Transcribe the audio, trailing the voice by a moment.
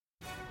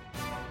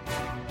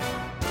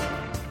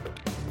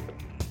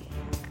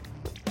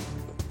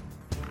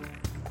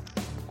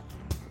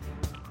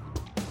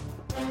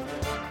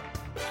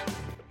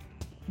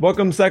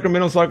Welcome,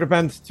 Sacramento soccer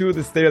fans, to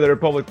the State of the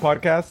Republic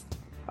podcast.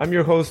 I'm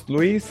your host,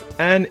 Luis,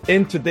 and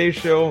in today's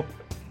show,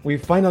 we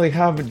finally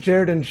have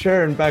Jared and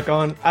Sharon back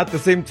on at the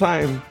same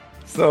time.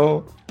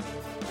 So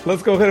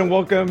let's go ahead and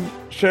welcome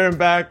Sharon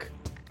back.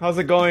 How's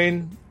it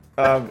going?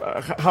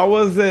 How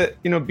was it,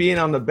 being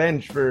on the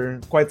bench for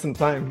quite some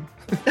time?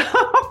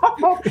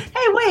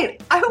 Hey,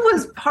 wait, I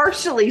was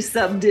partially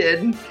subbed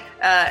in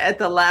at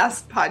the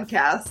last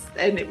podcast,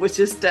 and it was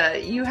just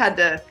you had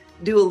to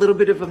do a little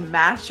bit of a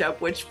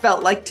mashup, which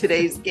felt like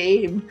today's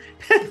game.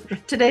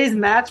 Today's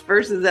match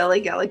versus LA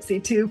Galaxy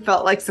 2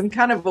 felt like some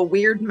kind of a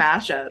weird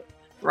mashup,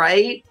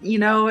 right?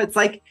 It's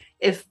like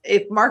if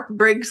Mark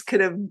Briggs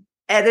could have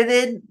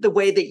edited the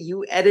way that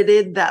you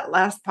edited that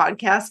last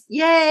podcast,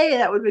 yay,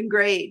 that would have been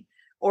great.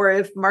 Or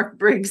if Mark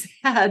Briggs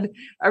had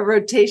a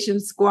rotation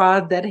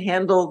squad that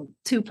handled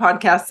 2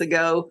 podcasts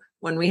ago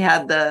when we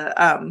had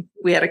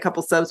we had a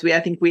couple subs. I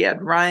think we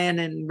had Ryan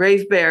and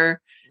Rave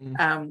Bear.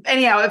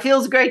 Anyhow, it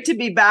feels great to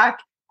be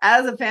back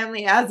as a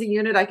family, as a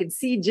unit. I could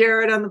see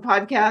Jared on the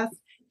podcast.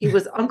 He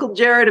was Uncle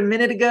Jared a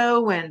minute ago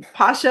when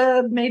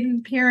Pasha made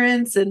an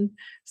appearance, and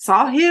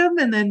saw him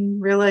and then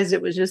realized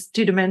it was just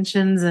 2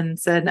 dimensions and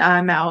said,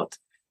 I'm out.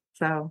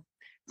 So,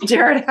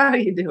 Jared, how are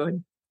you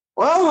doing?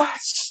 Well,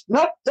 it's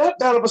not that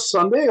bad of a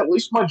Sunday. At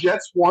least my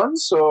Jets won,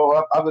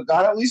 so I've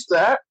got at least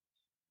that.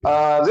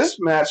 This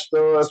match,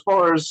 though, as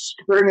far as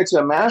comparing it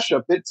to a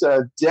mashup, it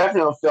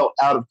definitely felt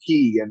out of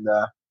key and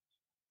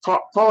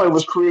probably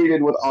was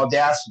created with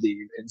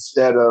Audacity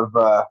instead of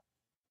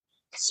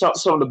some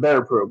of the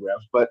better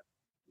programs. But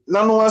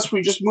nonetheless,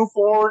 we just move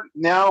forward.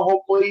 Now,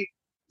 hopefully,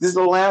 this is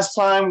the last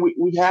time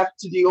we have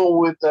to deal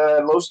with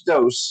Los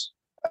Dos.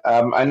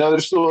 I know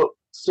they're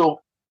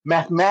still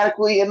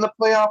mathematically in the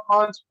playoff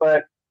hunt,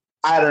 but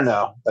I don't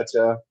know. But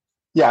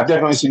yeah, I've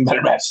definitely seen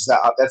better matches.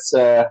 That's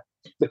the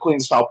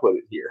cleanest I'll put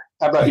it here.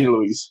 How about you,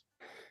 Luis?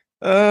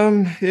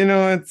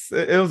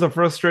 It was a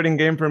frustrating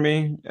game for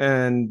me,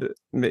 and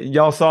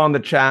y'all saw in the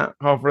chat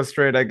how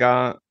frustrated I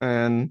got.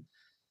 And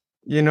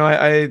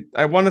I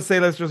want to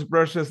say let's just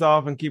brush this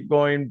off and keep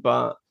going,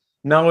 but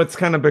now it's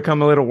kind of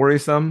become a little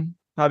worrisome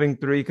having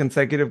 3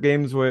 consecutive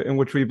games in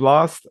which we've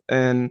lost.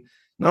 And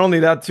not only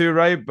that too,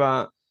 right?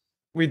 But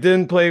we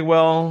didn't play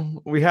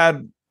well. We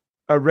had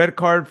a red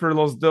card for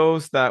Los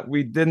Dos that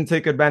we didn't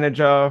take advantage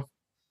of.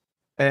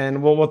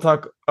 And we'll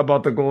talk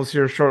about the goals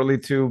here shortly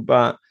too.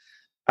 But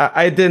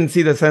I didn't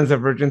see the sense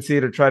of urgency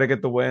to try to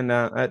get the win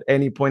at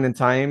any point in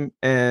time.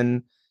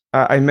 And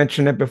I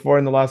mentioned it before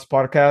in the last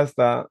podcast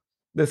that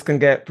this can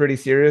get pretty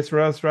serious for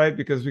us, right?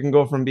 Because we can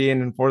go from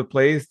being in 4th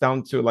place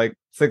down to like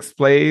 6th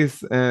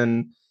place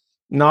and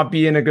not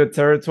be in a good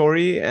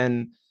territory.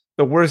 And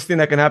the worst thing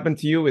that can happen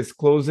to you is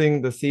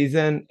closing the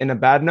season in a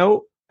bad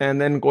note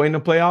and then going to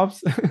playoffs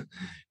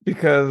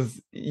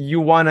because you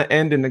want to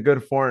end in a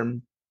good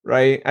form,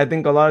 right? I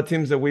think a lot of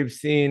teams that we've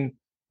seen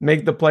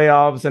make the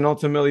playoffs and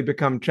ultimately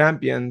become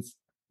champions,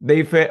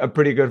 they fit a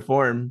pretty good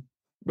form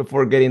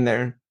before getting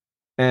there.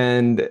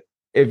 And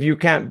if you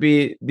can't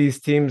beat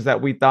these teams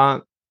that we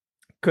thought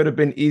could have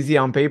been easy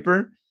on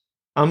paper,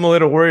 I'm a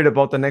little worried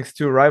about the next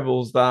 2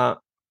 rivals that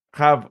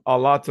have a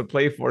lot to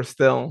play for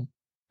still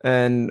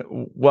and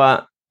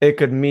what it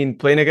could mean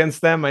playing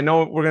against them. I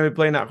know we're going to be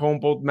playing at home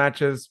both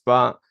matches,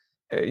 but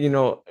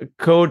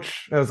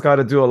coach has got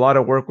to do a lot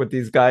of work with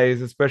these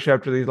guys, especially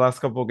after these last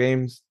couple of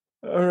games.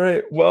 All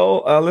right,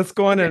 well, let's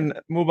go on and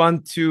move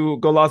on to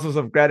Golazos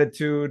of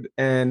Gratitude.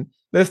 And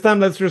this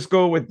time, let's just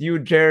go with you,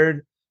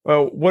 Jared.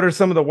 What are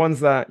some of the ones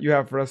that you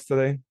have for us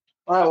today?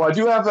 All right, well, I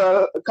do have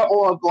a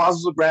couple of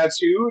Golazos of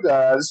Gratitude.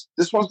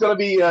 This one's going to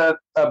be a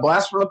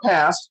blast from the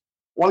past.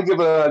 I want to give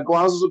a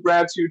Golazos of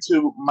Gratitude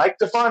to Mike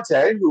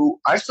DeFonte,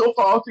 who I still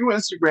follow through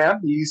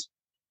Instagram. He's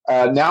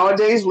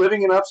nowadays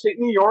living in upstate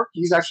New York.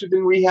 He's actually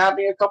been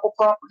rehabbing a couple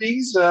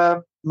properties,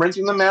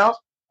 renting them out,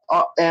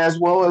 as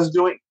well as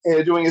doing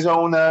his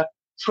own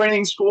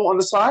training school on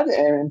the side.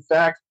 And in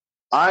fact,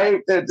 I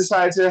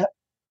decided to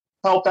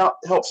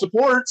help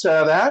support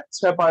that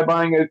by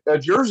buying a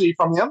jersey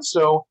from him.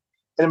 So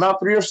in about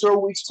 3 or so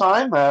weeks'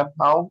 time,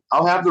 I'll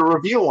have the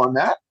reveal on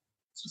that.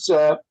 It's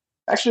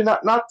actually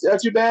not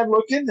too bad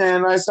looking,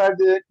 and I decided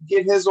to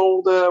get his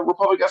old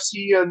Republic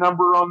FC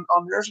number on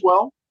there as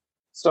well.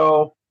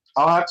 So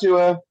I'll have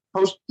to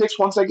post pics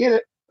once I get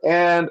it.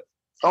 And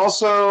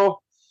also,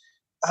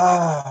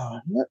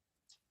 I'm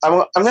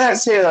going to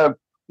say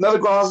another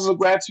Golazos of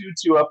Gratitude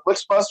to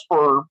Flixbus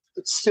for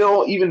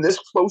still even this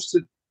close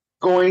to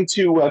going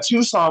to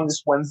Tucson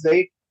this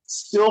Wednesday.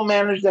 Still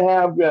managed to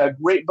have a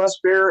great bus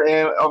fare,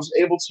 and I was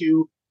able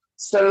to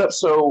set it up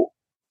so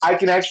I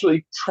can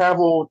actually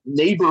travel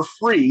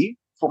neighbor-free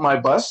for my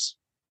bus.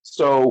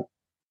 So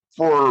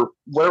for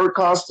whatever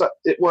cost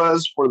it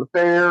was for the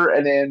fare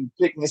and then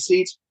picking a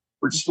seat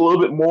for just a little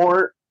bit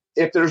more,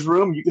 if there's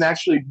room, you can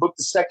actually book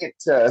the second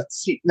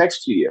seat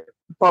next to you.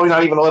 Probably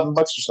not even $11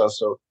 or so.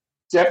 So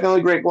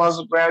definitely great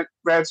Golazos of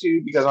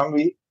Gratitude, because I'm going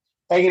to be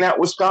hanging out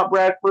with Scott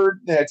Bradford,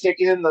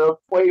 taking in the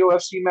Pueblo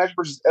FC match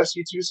versus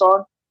FC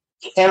Tucson.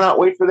 Cannot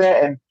wait for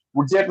that. And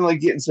we're definitely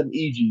getting some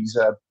EGs,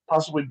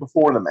 possibly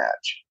before the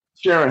match.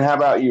 Sharon, how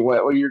about you?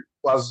 What are your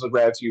glosses of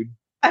gratitude?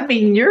 I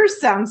mean,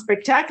 yours sounds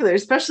spectacular,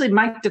 especially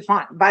Mike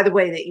DeFont. By the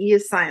way, the E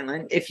is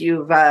silent. If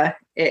you've,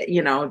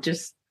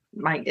 just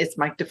Mike, it's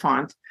Mike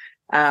DeFont.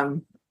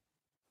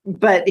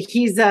 But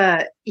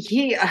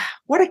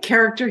what a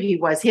character he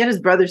was. He had his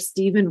brother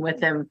Steven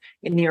with him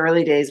in the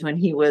early days when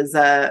he was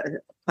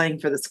playing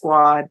for the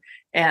squad.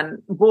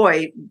 And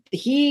boy,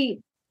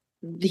 he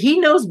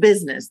knows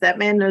business. That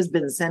man knows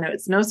business. And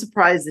it's no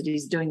surprise that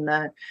he's doing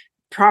the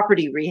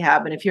property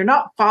rehab. And if you're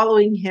not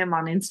following him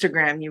on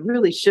Instagram, you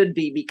really should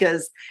be,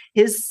 because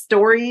his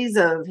stories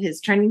of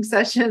his training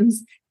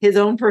sessions, his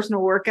own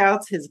personal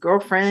workouts, his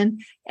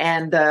girlfriend,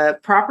 and the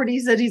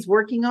properties that he's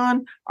working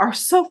on are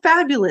so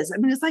fabulous. I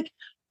mean, it's like,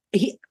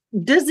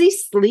 does he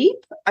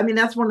sleep? I mean,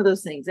 that's one of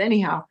those things.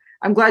 Anyhow,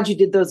 I'm glad you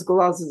did those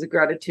glosses of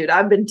gratitude.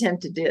 I've been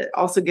tempted to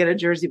also get a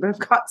jersey, but I've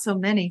got so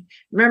many.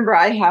 Remember,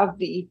 I have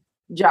the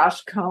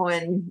Josh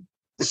Cohen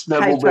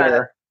Snuggle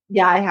Bear.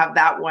 Yeah, I have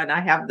that one.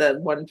 I have the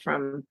one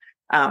from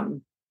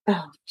Maccabi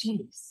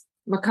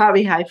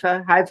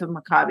Haifa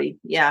Maccabi.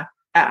 Yeah,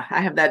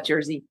 I have that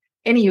jersey.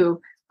 Anywho,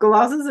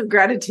 glosses of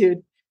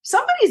gratitude.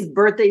 Somebody's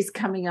birthday's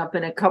coming up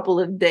in a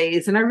couple of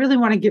days, and I really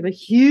want to give a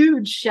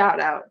huge shout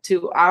out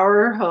to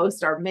our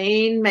host, our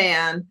main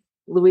man,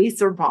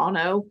 Luis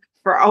Urbano,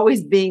 for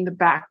always being the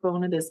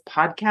backbone of this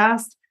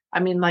podcast.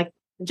 I mean, like,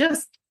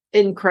 just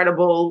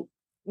incredible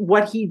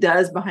what he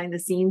does behind the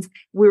scenes.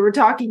 We were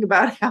talking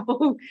about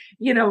how,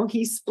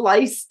 he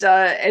spliced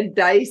and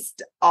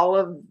diced all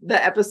of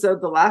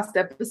the last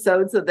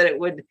episode, so that it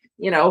would,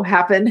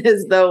 happen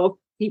as though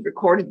he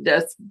recorded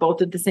us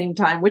both at the same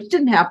time, which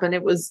didn't happen.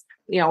 It was,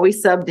 we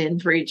subbed in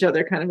for each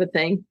other kind of a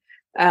thing.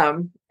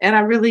 And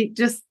I really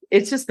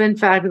it's just been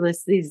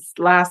fabulous these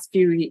last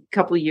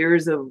couple of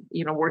years of,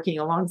 working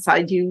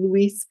alongside you,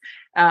 Luis,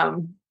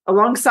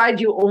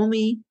 alongside you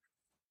only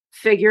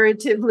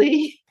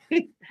figuratively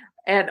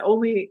and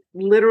only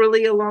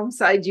literally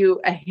alongside you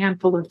a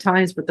handful of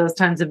times, but those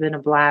times have been a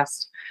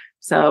blast.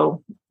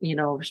 So,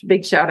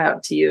 big shout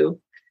out to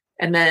you.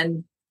 And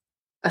then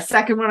a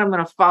second one I'm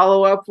going to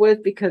follow up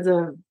with, because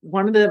of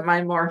one of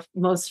my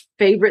most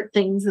favorite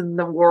things in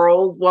the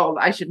world. Well,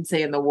 I shouldn't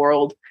say in the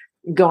world.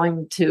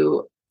 Going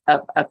to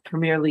a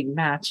Premier League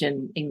match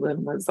in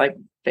England was like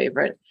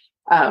favorite.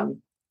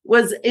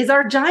 Is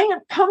our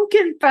giant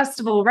pumpkin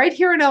festival right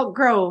here in Elk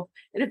Grove.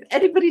 And if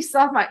anybody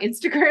saw my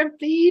Instagram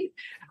feed,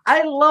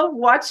 I love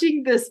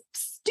watching this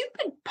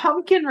stupid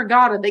pumpkin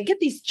regatta. They get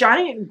these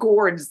giant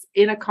gourds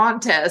in a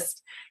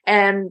contest.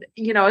 And,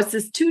 it's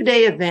this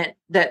 2-day event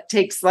that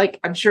takes, like,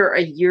 I'm sure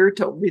a year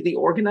to really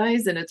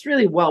organize. And it's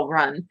really well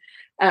run.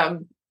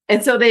 And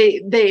so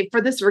they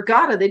for this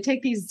regatta, they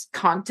take these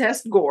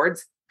contest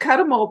gourds, cut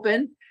them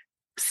open,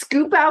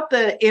 scoop out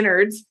the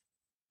innards.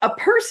 A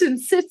person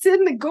sits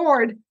in the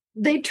gourd.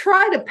 They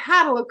try to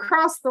paddle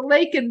across the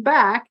lake and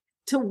back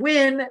to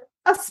win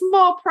a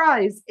small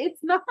prize.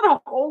 It's not a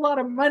whole lot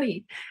of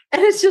money.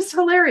 And it's just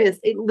hilarious.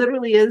 It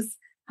literally is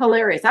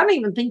hilarious. I don't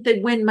even think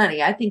they'd win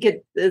money. I think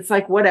it's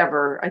like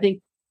whatever. I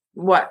think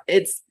but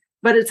it's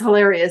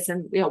hilarious.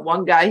 And,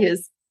 one guy,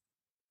 his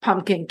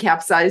pumpkin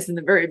capsized in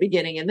the very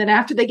beginning. And then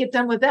after they get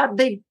done with that,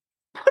 they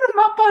put them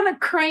up on a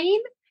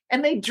crane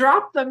and they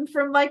drop them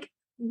from like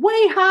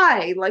way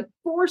high, like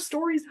 4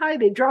 stories high.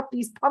 They drop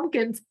these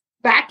pumpkins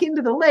back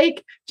into the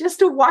lake just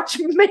to watch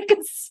them make a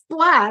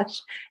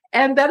splash.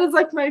 And that is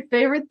like my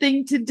favorite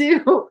thing to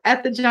do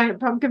at the Giant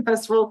Pumpkin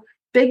Festival.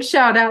 Big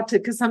shout out to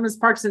Cosumnes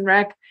Parks and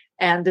Rec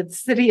and the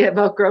city of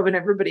Elk Grove and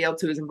everybody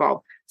else who is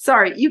involved.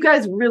 Sorry, you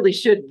guys really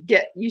should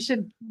you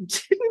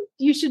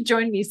should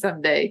join me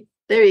someday.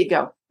 There you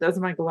go. Those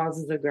are my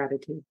glosses of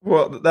gratitude.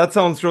 Well, that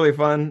sounds really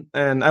fun.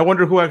 And I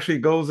wonder who actually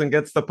goes and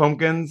gets the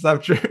pumpkins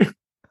after,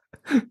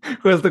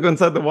 who has to go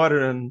inside the water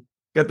and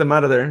get them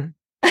out of there.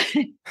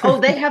 Oh,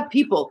 they have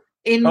people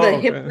in the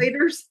hip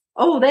waders.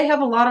 Oh, they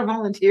have a lot of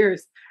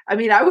volunteers. I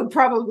mean, I would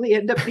probably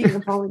end up being a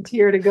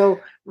volunteer to go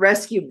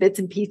rescue bits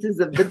and pieces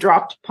of the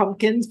dropped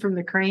pumpkins from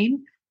the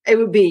crane. It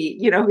would be,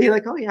 be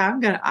like, oh yeah,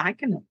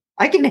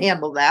 I can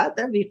handle that.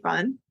 That'd be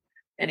fun.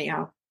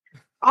 Anyhow,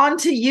 on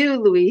to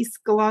you, Luis.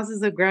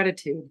 Glosses of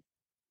gratitude.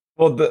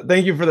 Well,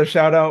 thank you for the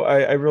shout out.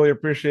 I really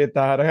appreciate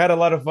that. I had a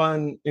lot of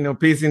fun,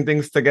 piecing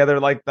things together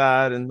like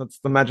that. And that's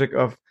the magic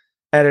of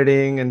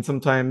editing. And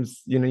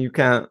sometimes, you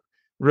can't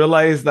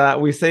realize that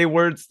we say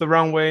words the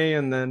wrong way,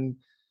 and then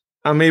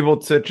I'm able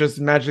to just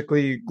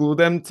magically glue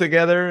them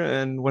together.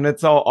 And when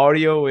it's all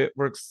audio, it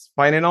works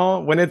fine and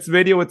all. When it's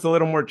video, it's a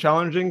little more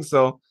challenging.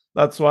 So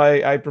that's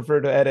why I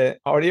prefer to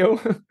edit audio.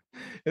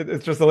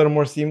 It's just a little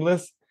more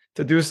seamless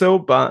to do so.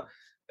 But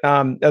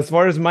as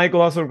far as my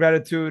gloss of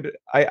gratitude,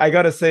 I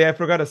got to say, I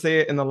forgot to say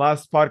it in the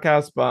last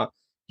podcast, but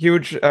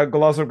huge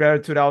gloss of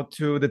gratitude out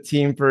to the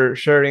team for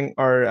sharing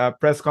our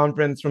press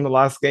conference from the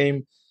last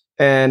game.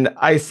 And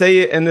I say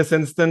it in this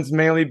instance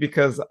mainly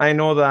because I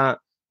know that,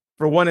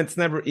 for one, it's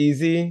never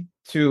easy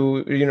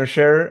to,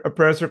 share a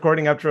press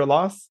recording after a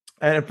loss.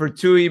 And for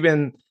two,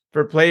 even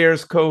for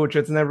players, coach,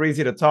 it's never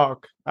easy to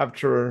talk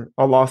after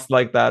a loss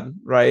like that,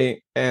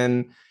 right?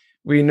 And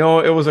We know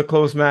it was a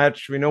close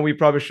match. We know we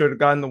probably should have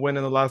gotten the win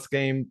in the last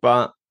game,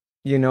 but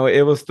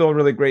it was still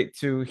really great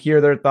to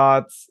hear their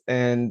thoughts.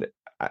 And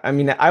I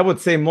mean, I would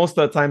say most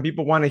of the time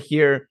people want to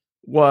hear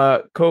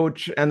what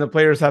coach and the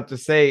players have to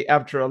say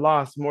after a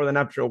loss more than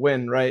after a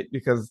win, right?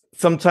 Because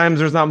sometimes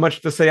there's not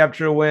much to say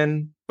after a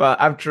win, but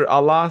after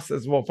a loss,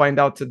 as we'll find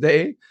out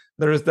today,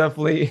 there's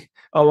definitely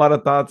a lot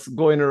of thoughts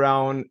going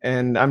around.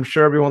 And I'm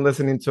sure everyone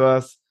listening to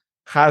us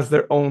has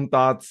their own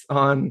thoughts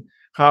on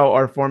how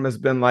our form has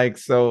been like.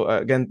 So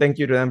again, thank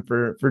you to them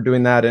for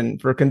doing that and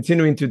for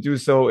continuing to do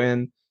so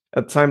in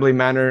a timely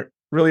manner.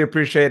 Really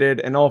appreciate it,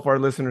 and all of our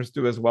listeners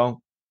do as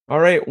well. All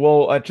right.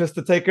 Well, just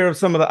to take care of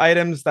some of the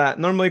items that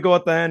normally go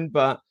at the end,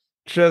 but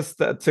just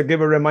to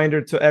give a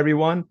reminder to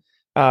everyone,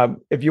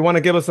 if you want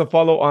to give us a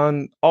follow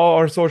on all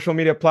our social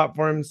media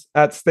platforms,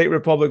 at State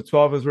Republic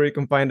 12 is where you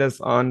can find us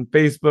on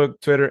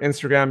Facebook, Twitter,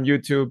 Instagram,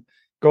 YouTube.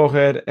 Go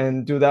ahead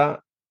and do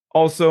that.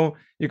 Also,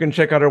 you can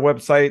check out our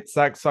website,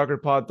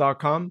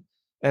 sacsoccerpod.com,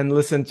 and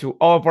listen to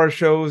all of our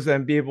shows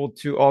and be able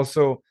to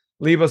also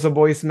leave us a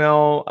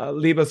voicemail,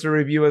 leave us a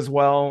review as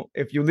well.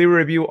 If you leave a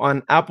review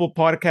on Apple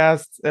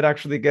Podcasts, it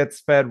actually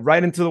gets fed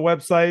right into the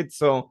website.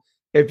 So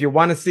if you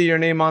want to see your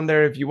name on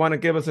there, if you want to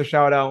give us a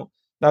shout out,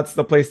 that's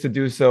the place to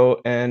do so.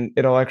 And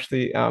it'll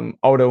actually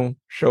auto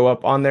show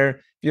up on there.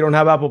 If you don't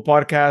have Apple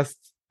Podcasts,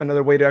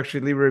 another way to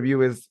actually leave a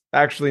review is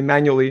actually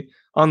manually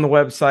on the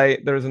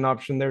website. There's an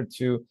option there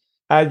to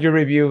add your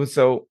review.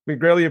 So we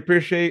greatly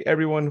appreciate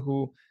everyone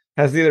who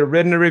has either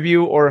written a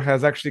review or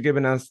has actually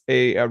given us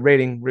a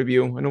rating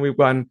review. I know we've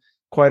gotten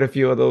quite a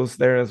few of those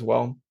there as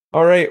well.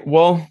 All right,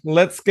 well,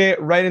 let's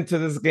get right into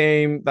this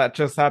game that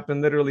just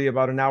happened literally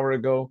about an hour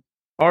ago.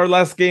 Our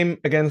last game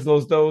against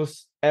Los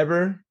Dos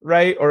ever,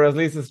 right? Or at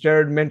least as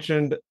Jared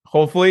mentioned,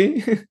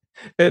 hopefully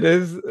it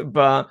is.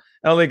 But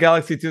LA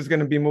Galaxy 2 is going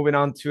to be moving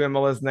on to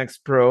MLS Next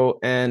Pro.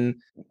 And,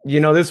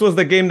 this was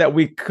the game that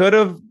we could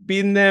have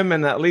beaten them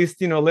and at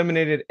least,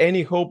 eliminated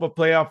any hope of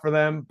playoff for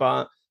them.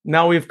 But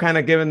now we've kind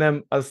of given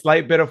them a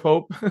slight bit of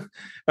hope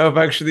of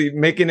actually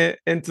making it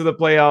into the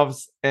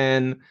playoffs.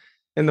 And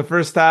in the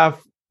first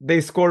half, they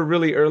scored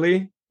really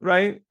early,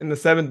 right? In the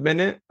 7th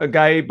minute, a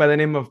guy by the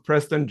name of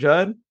Preston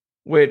Judd,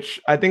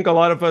 which I think a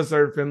lot of us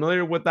are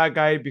familiar with that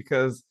guy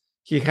because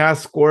he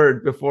has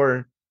scored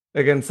before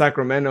against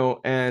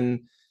Sacramento.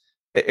 And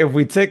if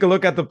we take a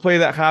look at the play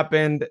that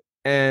happened,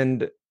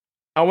 and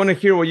I want to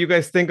hear what you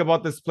guys think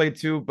about this play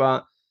too,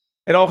 but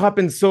it all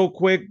happened so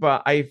quick,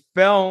 but I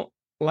felt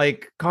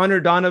like Connor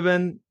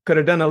Donovan could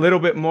have done a little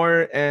bit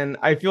more. And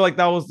I feel like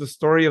that was the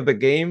story of the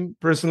game.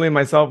 Personally,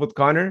 myself with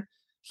Connor,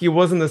 he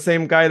wasn't the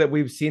same guy that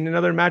we've seen in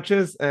other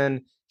matches.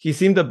 And he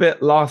seemed a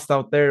bit lost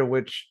out there,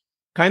 which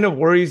kind of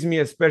worries me,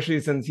 especially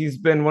since he's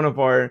been one of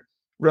our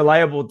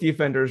reliable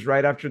defenders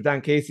right after Dan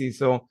Casey.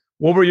 So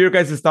what were your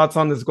guys' thoughts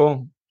on this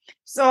goal?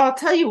 So I'll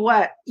tell you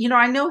what,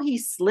 I know he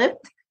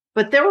slipped,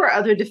 but there were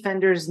other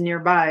defenders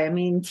nearby. I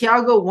mean,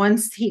 Thiago,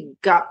 once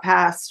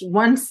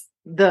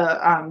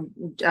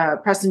the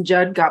Preston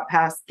Judd got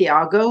past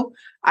Thiago,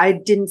 I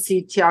didn't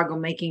see Thiago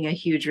making a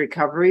huge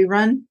recovery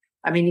run.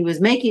 I mean, he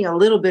was making a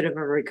little bit of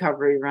a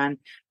recovery run,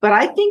 but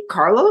I think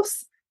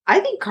Carlos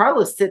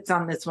sits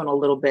on this one a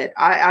little bit.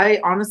 I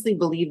honestly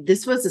believe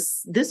this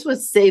was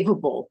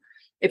savable.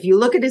 If you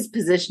look at his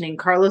positioning,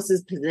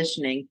 Carlos's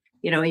positioning,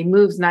 he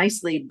moves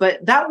nicely,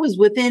 but that was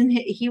within,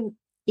 he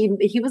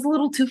was a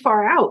little too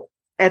far out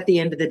at the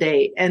end of the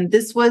day. And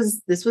this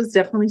was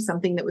definitely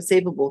something that was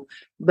savable,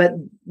 but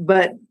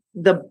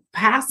the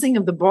passing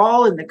of the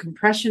ball and the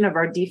compression of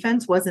our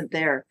defense wasn't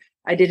there.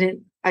 I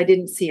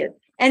didn't see it.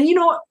 And,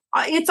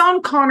 it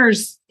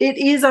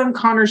is on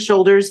Connor's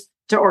shoulders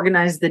to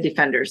organize the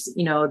defenders,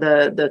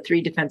 the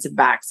 3 defensive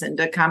backs, and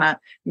to kind of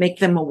make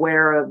them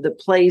aware of the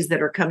plays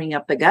that are coming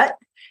up the gut.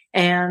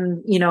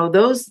 And,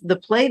 the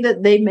play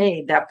that they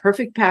made, that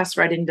perfect pass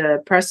right into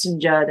Preston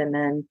Judd, and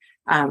then,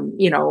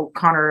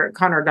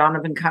 Connor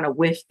Donovan kind of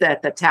whiffed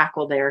at the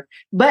tackle there.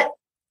 But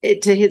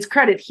to his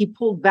credit, he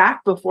pulled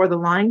back before the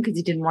line because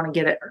he didn't want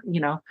to get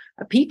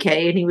a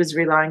PK, and he was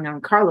relying on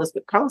Carlos,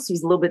 but Carlos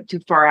was a little bit too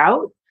far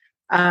out.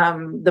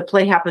 The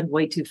play happened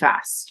way too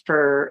fast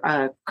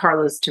for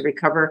Carlos to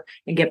recover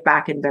and get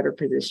back in better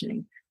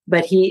positioning.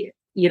 But he,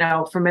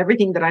 from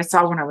everything that I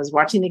saw when I was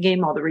watching the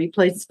game, all the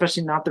replays,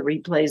 especially not the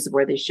replays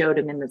where they showed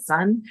him in the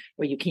sun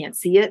where you can't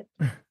see it.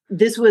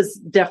 This was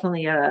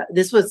definitely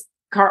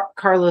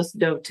Carlos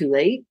dove too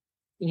late,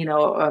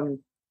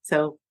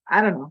 so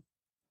I don't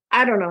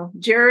know.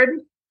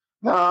 Jared?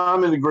 No,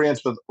 I'm in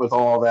agreement with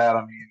all that.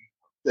 I mean,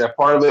 yeah,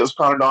 part of it was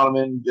Connor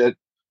Donovan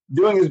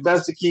doing his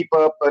best to keep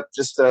up, but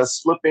just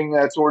slipping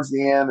towards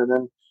the end, and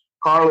then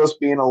Carlos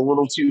being a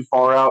little too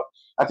far out.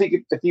 I think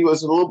if he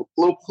was a little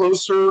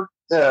closer,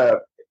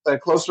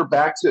 closer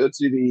back to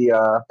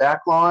the back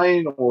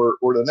line or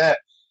the net,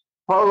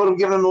 probably would have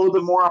given him a little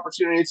bit more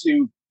opportunity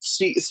to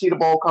see the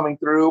ball coming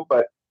through.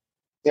 But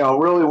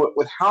really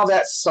with how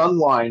that sun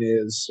line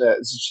is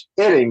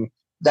hitting,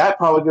 that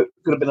probably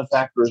could have been a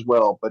factor as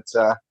well. But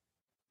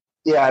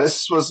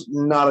this was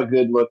not a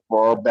good look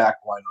for our back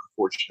line,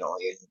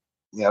 unfortunately.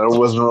 There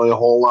wasn't really a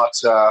whole lot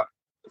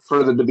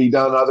further to be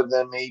done other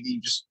than maybe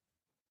just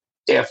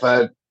if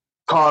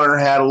Connor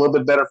had a little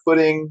bit better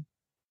footing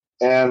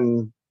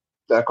and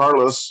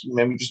Carlos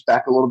maybe just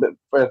back a little bit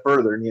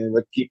further and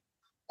like keep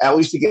at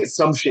least to get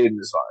some shade in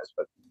his eyes.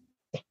 But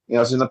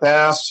it's in the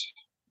past.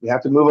 You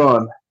have to move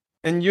on.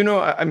 And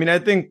I mean, I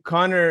think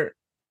Connor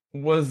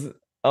was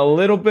a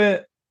little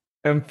bit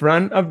in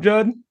front of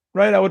Judd,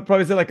 right? I would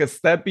probably say like a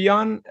step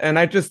beyond. And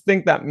I just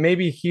think that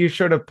maybe he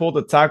should have pulled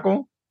the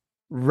tackle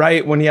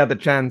right when he had the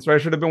chance, right?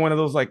 Should have been one of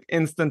those like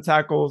instant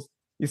tackles.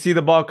 You see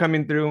the ball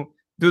coming through,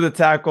 do the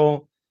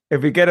tackle.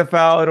 If we get a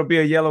foul, it'll be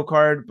a yellow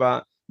card,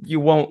 but you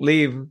won't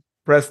leave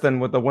Preston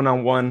with a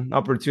one-on-one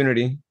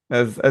opportunity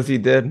as he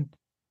did.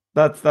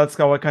 That's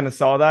how I kind of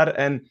saw that.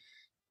 And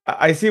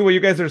I see what you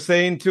guys are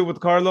saying too with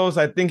Carlos.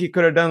 I think he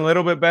could have done a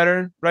little bit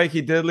better, right?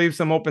 He did leave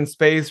some open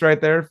space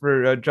right there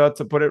for Judd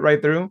to put it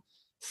right through.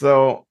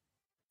 So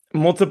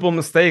multiple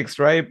mistakes,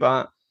 right?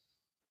 But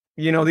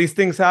these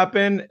things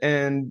happen,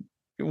 and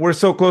we're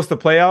so close to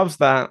playoffs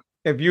that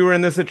if you were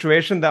in this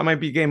situation, that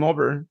might be game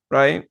over,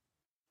 right?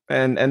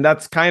 And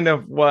that's kind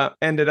of what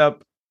ended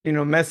up,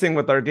 messing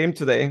with our game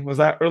today. Was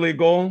that early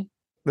goal?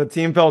 The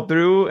team fell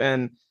through,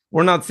 and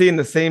we're not seeing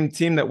the same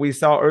team that we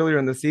saw earlier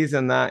in the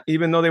season, that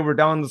even though they were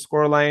down the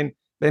scoreline,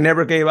 they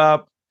never gave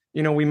up.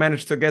 We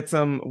managed to get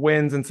some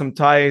wins and some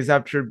ties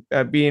after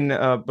being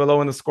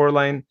below in the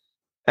scoreline.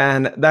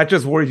 And that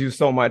just worries you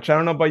so much. I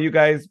don't know about you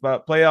guys,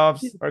 but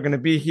playoffs are going to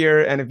be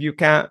here. And if you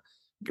can't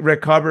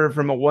recover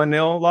from a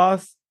 1-0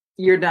 loss,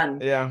 you're done.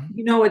 Yeah.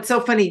 It's so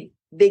funny.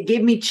 They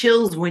gave me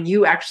chills when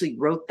you actually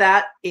wrote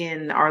that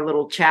in our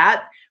little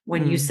chat,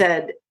 when you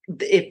said,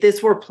 if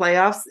this were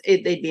playoffs,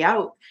 they'd be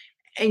out.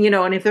 And,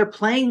 and if they're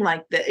playing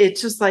like that,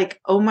 it's just like,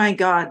 oh my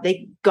God,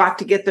 they got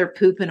to get their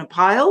poop in a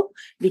pile,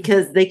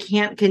 because they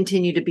can't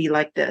continue to be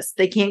like this.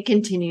 They can't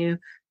continue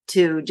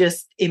to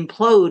just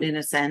implode in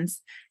a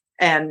sense.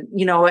 And,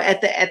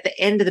 at the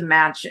end of the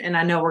match, and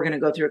I know we're going to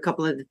go through a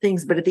couple of the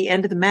things, but at the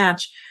end of the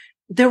match,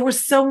 there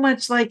was so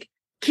much like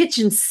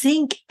kitchen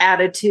sink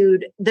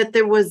attitude that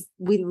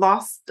we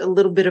lost a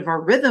little bit of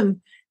our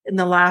rhythm in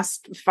the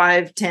last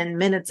 5-10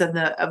 minutes of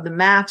the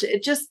match.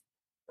 It just,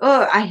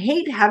 I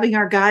hate having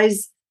our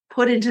guys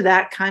put into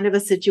that kind of a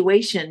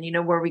situation,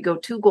 where we go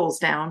 2 goals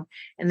down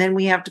and then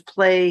we have to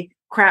play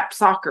crap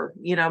soccer,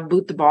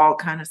 boot the ball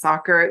kind of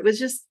soccer. It was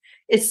just,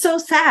 it's so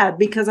sad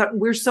because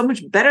we're so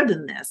much better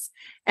than this.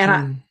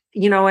 And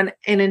and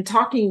in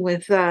talking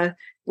with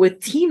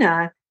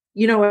Tina,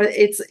 we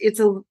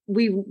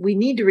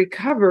need to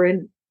recover.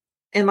 And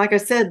like I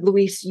said,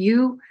 Luis,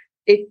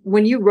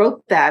 when you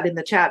wrote that in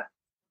the chat,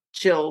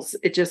 chills,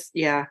 it just,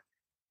 they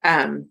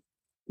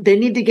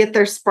need to get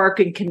their spark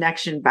and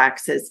connection back,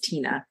 says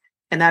Tina.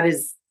 And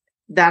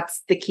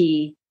that's the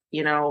key,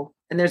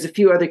 and there's a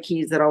few other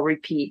keys that I'll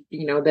repeat,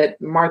 that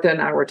Martha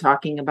and I were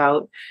talking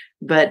about,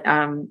 but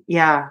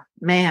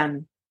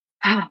man.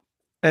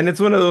 And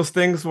it's one of those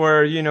things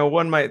where,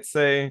 one might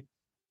say,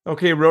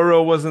 okay,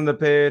 Roro was in the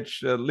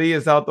pitch, Lee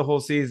is out the whole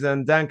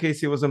season, Dan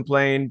Casey wasn't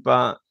playing,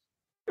 but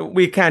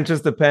we can't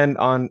just depend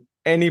on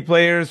any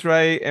players,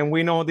 right? And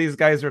we know these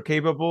guys are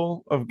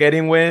capable of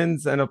getting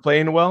wins and of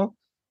playing well.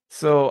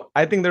 So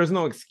I think there's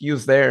no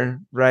excuse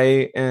there,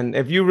 right? And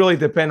if you really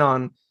depend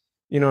on,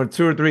 2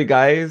 or 3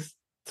 guys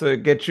to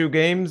get you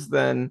games,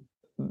 then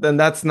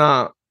that's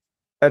not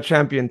a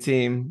champion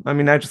team. I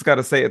mean, I just got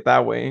to say it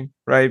that way,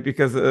 right?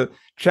 Because a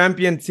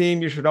champion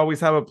team, you should always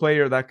have a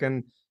player that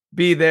can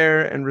be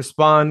there and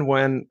respond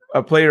when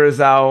a player is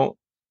out.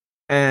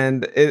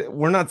 And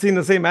we're not seeing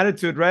the same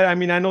attitude, right? I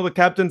mean, I know the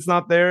captain's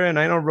not there, and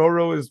I know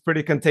Roro is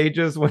pretty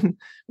contagious when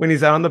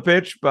he's out on the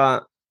pitch,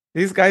 but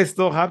these guys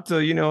still have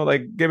to,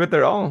 give it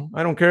their all.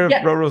 I don't care if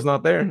Roro's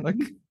not there.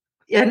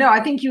 I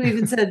think you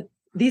even said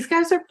these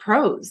guys are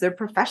pros. They're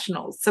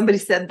professionals. Somebody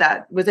said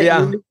that. Was it?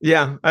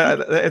 Yeah.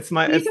 It's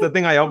the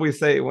thing I always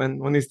say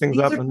when these things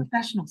happen. These are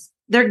professionals.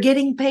 They're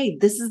getting paid.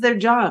 This is their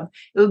job.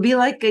 It would be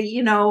like a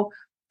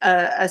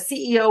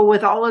CEO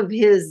with all of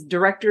his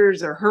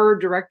directors or her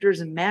directors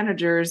and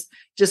managers,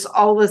 just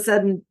all of a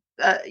sudden,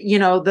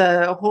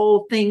 the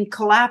whole thing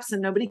collapse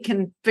and nobody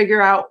can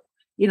figure out,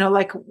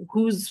 like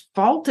whose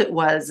fault it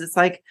was. It's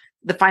like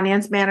the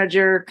finance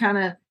manager kind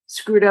of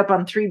screwed up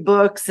on 3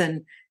 books.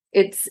 And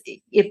the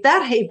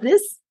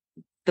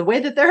way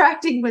that they're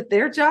acting with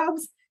their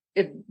jobs,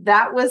 if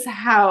that was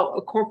how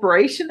a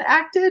corporation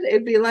acted,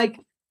 it'd be like,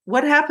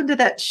 what happened to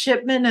that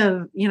shipment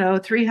of,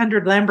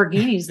 300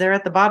 Lamborghinis there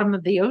at the bottom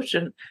of the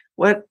ocean?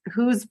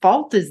 Whose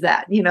fault is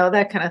that?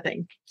 That kind of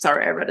thing.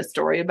 Sorry, I read a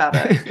story about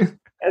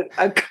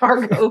a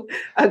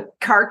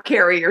car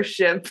carrier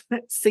ship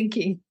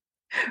sinking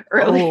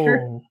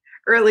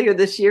earlier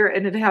this year,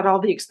 and it had all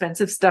the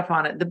expensive stuff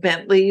on it. The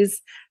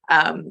Bentleys,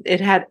 it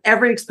had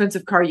every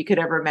expensive car you could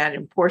ever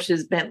imagine,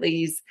 Porsches,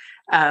 Bentleys,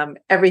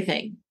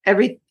 everything,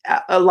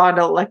 a lot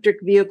of electric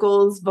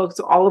vehicles,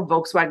 all of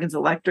Volkswagen's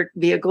electric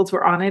vehicles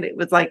were on it. It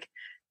was like,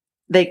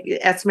 they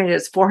estimated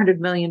it's $400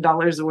 million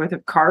worth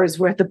of cars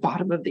were at the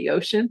bottom of the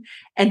ocean.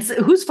 And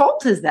so whose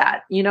fault is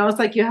that? It's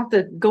like you have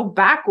to go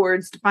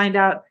backwards to find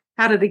out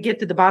How did it get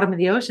to the bottom of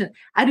the ocean?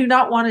 I do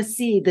not want to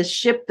see the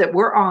ship that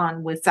we're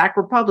on with Sac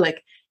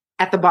Republic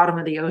at the bottom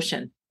of the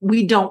ocean.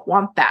 We don't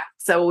want that.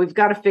 So we've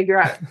got to figure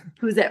out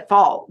who's at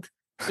fault,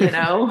 you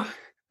know?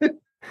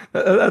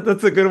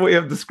 That's a good way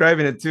of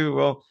describing it too.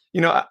 Well,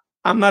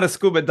 I'm not a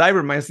scuba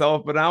diver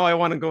myself, but now I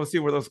want to go see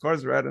where those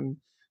cars are at and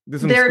do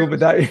some scuba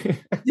diving.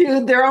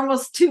 Dude, they're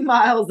almost 2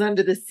 miles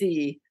under the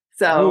sea.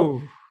 So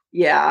Ooh.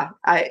 yeah,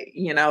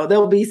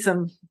 there'll be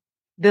some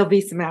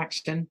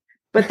action.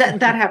 But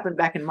that happened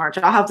back in March.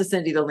 I'll have to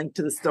send you the link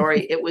to the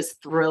story. It was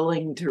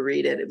thrilling to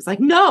read it. It was like,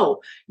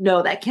 no,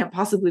 that can't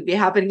possibly be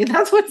happening. And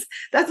that's what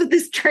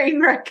this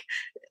train wreck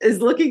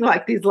is looking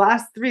like. These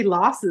last 3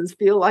 losses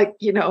feel like,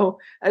 a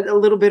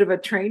little bit of a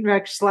train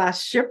wreck /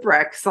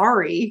 shipwreck.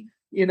 Sorry,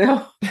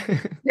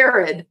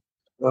 Jared.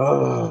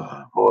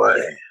 Oh boy.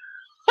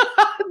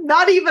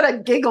 Not even a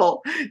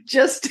giggle,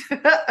 just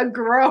a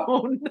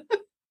groan.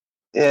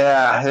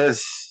 Yeah,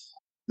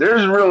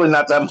 there's really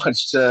not that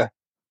much to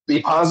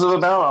be positive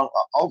about.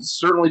 I'll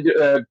certainly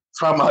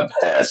try my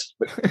best.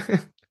 But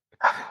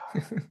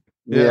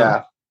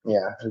yeah,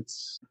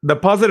 it's the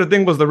positive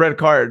thing was the red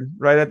card,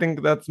 right? I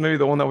think that's maybe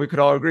the one that we could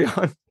all agree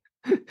on,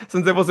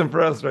 since it wasn't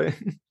for us, right?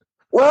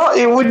 Well,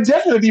 it would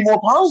definitely be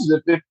more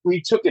positive if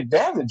we took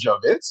advantage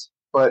of it.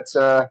 But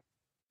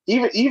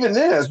even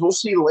then, as we'll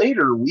see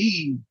later,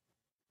 we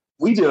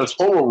did a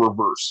total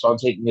reverse on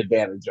taking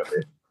advantage of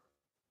it.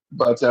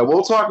 But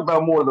we'll talk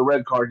about more of the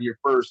red card here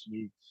first.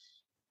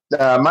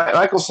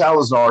 Michael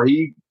Salazar,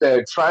 he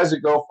tries to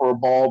go for a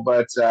ball,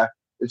 but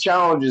the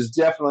challenge is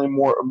definitely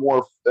more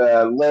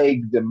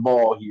leg than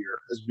ball here,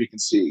 as we can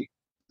see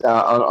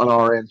on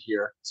our end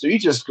here. So he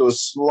just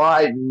goes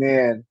sliding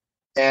in,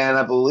 and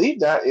I believe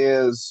that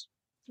is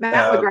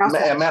Matt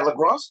LaGrassa. Matt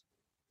LaGrassa.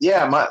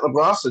 Yeah, Matt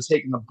LaGrassa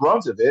taking the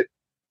brunt of it.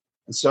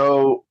 And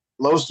so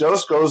Los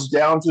Dos goes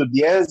down to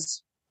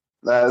Diaz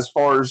as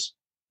far as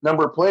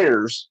number of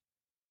players.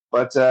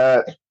 But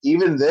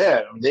even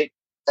then,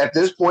 at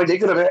this point, they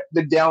could have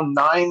been down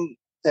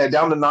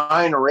to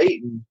 9 or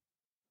 8. And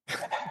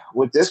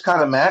with this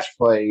kind of match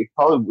play, it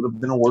probably would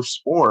have been a worse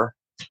score.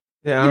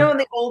 Yeah. In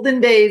the olden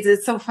days,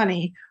 it's so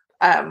funny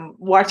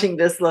watching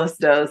this Los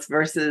Dos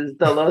versus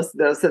the Los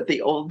Dos of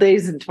the old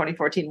days in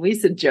 2014. We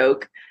used to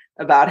joke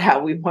about how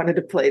we wanted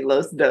to play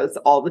Los Dos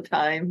all the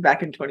time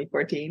back in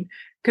 2014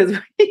 because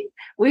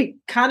we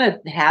kind of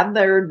had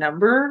their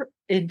number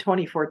in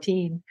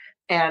 2014.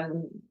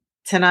 And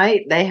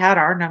tonight they had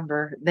our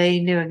number. They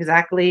knew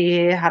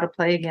exactly how to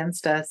play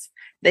against us.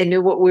 They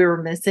knew what we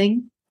were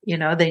missing.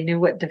 They knew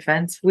what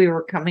defense we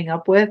were coming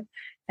up with,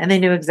 and they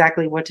knew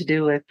exactly what to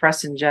do with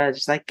Preston Judd.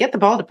 It's like, get the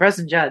ball to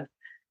Preston Judd,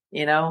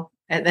 and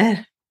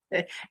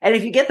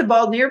if you get the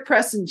ball near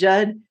Preston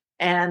Judd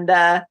and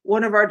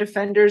one of our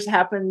defenders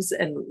happens,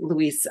 and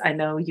Luis, I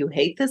know you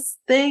hate this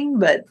thing,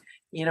 but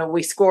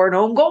we score an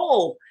own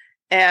goal,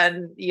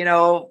 and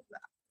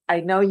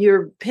I know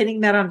you're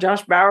pinning that on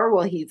Josh Bauer.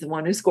 Well, he's the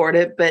one who scored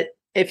it. But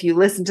if you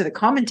listen to the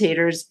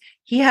commentators,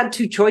 he had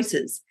 2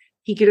 choices.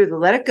 He could either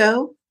let it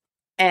go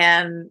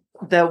and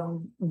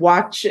the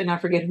watch, and I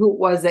forget who it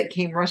was that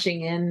came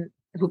rushing in,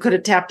 who could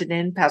have tapped it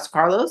in past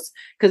Carlos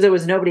because there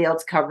was nobody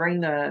else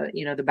covering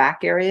the back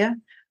area.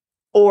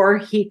 Or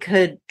he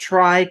could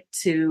try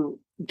to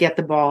get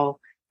the ball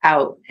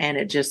out. And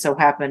it just so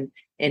happened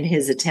in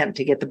his attempt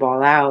to get the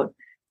ball out,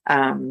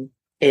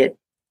 it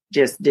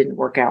just didn't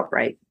work out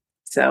right.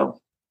 So,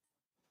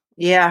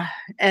 yeah.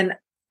 And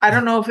I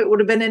don't know if it would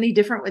have been any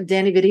different with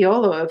Danny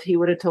Vitiolo if he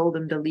would have told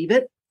him to leave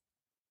it.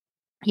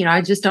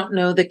 I just don't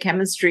know the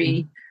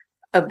chemistry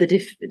of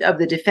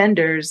the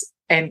defenders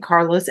and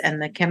Carlos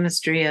and the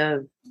chemistry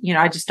of,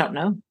 I just don't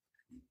know.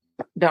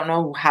 Don't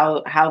know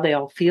how they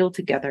all feel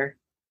together.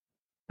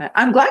 But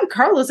I'm glad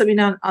Carlos,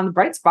 on the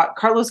bright spot,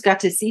 Carlos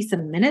got to see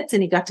some minutes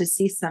and he got to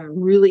see some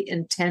really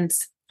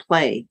intense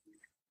play,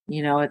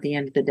 at the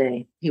end of the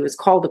day. He was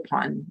called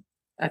upon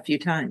a few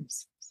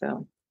times.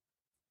 So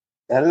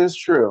that is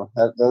true.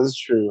 That is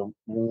true.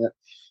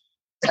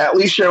 At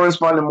least Sharon's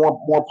finding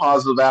more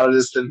positive out of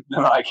this than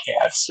I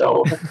can.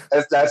 So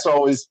that's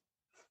always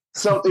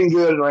something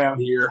good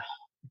around here.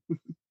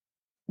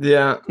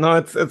 Yeah, no,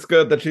 it's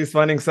good that she's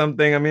finding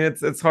something.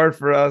 It's hard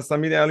for us.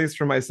 At least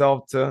for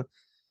myself, to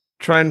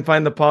try and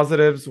find the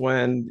positives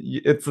when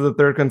it's the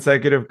 3rd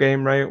consecutive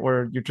game, right,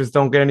 where you just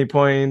don't get any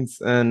points.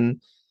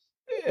 And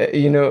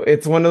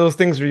it's one of those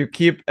things where you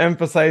keep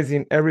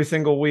emphasizing every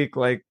single week,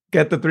 like,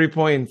 get the 3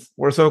 points.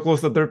 We're so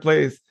close to 3rd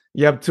place.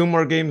 You have 2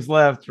 more games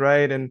left,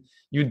 right? And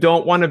you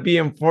don't want to be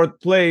in 4th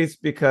place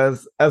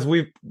because, as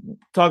we've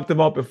talked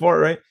about before,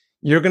 right,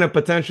 you're going to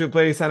potentially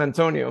play San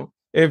Antonio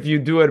if you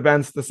do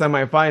advance the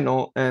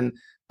semifinal. And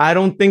I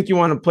don't think you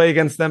want to play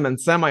against them in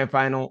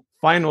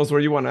finals where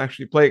you want to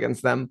actually play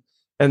against them.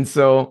 And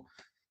so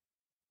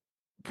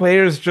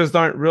players just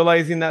aren't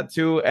realizing that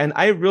too. And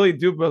I really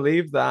do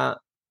believe that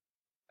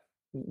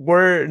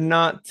we're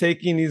not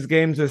taking these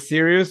games as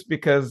serious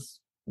because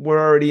we're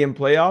already in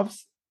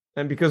playoffs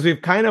and because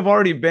we've kind of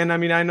already been.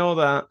 I know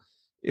that,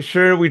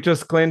 sure, we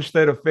just clinched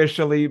it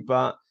officially,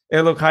 but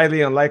it looked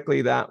highly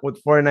unlikely that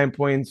with 49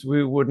 points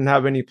we wouldn't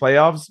have any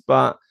playoffs.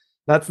 But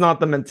that's not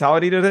the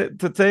mentality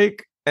to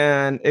take,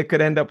 and it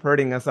could end up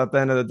hurting us at the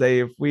end of the day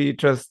if we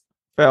just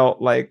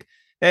felt like,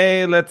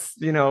 hey, let's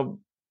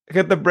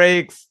hit the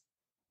brakes,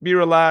 be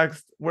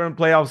relaxed. We're in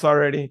playoffs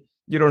already.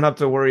 You don't have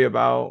to worry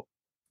about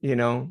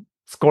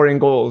scoring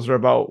goals or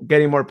about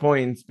getting more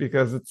points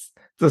because it's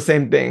the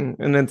same thing.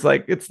 And it's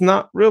like, it's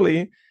not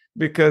really,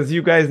 because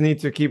you guys need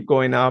to keep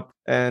going up.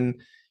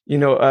 And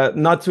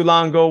not too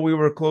long ago we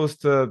were close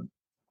to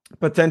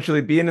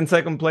potentially being in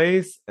second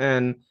place,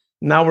 and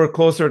now we're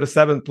closer to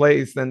seventh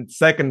place than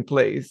second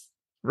place,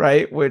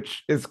 right?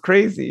 Which is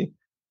crazy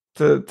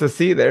to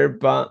see there.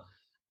 But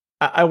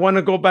I want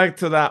to go back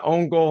to that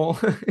own goal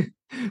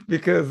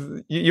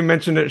because you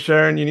mentioned it,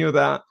 Sharon. You knew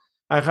that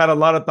I had a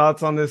lot of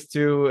thoughts on this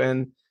too,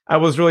 and I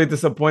was really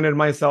disappointed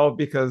myself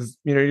because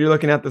you're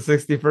looking at the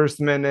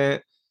 61st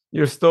minute,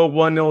 you're still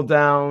 1-0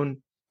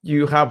 down.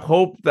 You have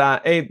hope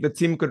that, hey, the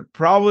team could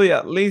probably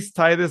at least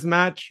tie this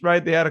match,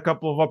 right? They had a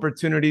couple of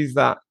opportunities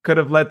that could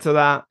have led to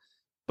that,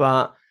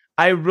 but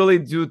I really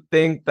do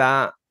think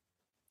that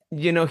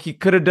he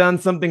could have done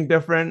something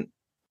different.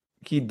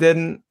 He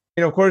didn't.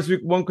 Of course,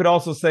 one could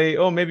also say,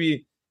 oh,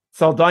 maybe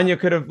Saldana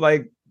could have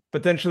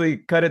potentially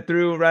cut it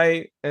through,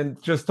 right?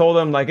 And just told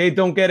him hey,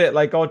 don't get it.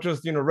 I'll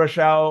just, rush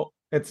out.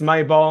 It's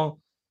my ball.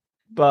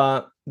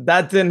 But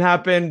that didn't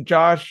happen.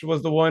 Josh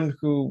was the one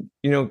who,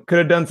 could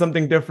have done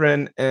something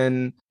different.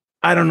 And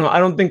I don't know. I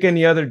don't think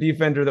any other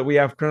defender that we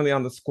have currently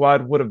on the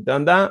squad would have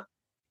done that,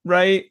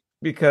 right?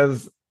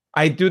 Because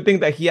I do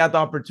think that he had the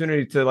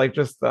opportunity to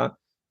just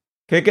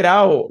kick it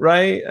out,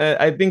 right?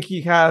 I think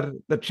he had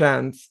the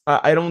chance.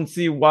 I don't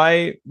see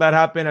why that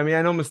happened. I mean,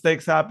 I know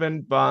mistakes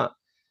happen, but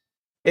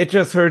it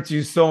just hurts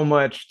you so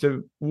much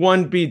to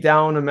be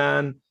down a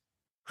man,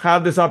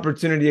 have this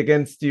opportunity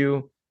against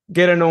you,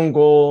 get an own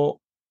goal.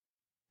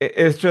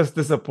 It's just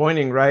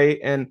disappointing, right?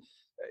 And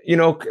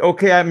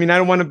okay, I mean, I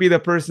don't want to be the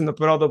person to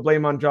put all the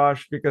blame on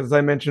Josh because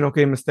I mentioned,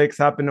 okay, mistakes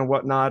happen and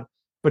whatnot,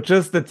 but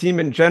just the team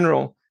in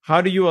general.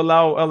 How do you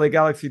allow LA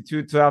Galaxy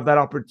to have that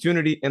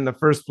opportunity in the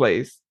first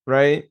place,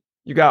 right?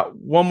 You got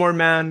one more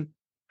man.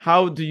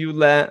 How do you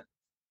let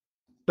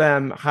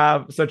them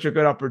have such a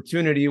good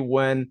opportunity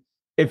when,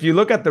 if you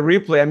look at the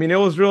replay, I mean, it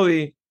was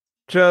really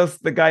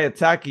just the guy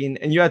attacking,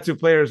 and you had two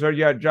players, right?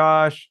 You had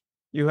Josh,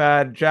 you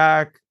had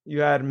Jack,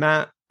 you had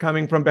Matt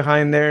coming from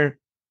behind there.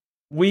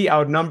 We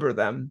outnumber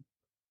them.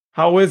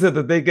 How is it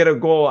that they get a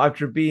goal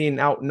after being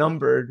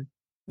outnumbered?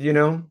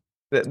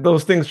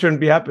 Those things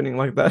shouldn't be happening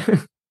like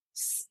that.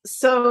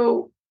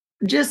 So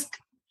just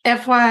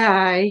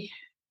FYI,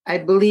 I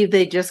believe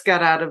they just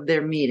got out of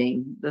their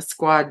meeting. The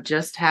squad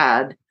just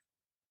had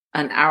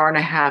an hour and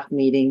a half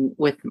meeting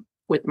with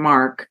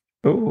Mark.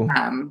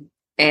 And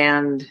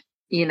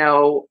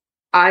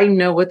I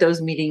know what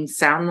those meetings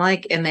sound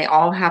like, and they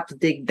all have to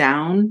dig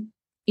down.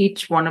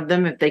 Each one of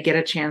them, if they get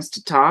a chance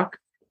to talk,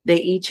 they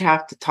each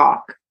have to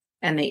talk,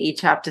 and they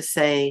each have to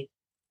say,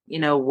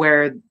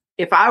 where,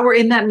 if I were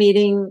in that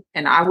meeting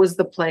and I was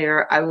the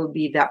player, I would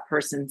be that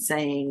person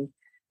saying,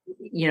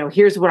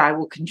 here's what I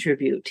will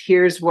contribute.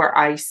 Here's where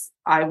I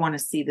want to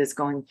see this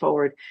going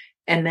forward.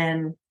 And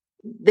then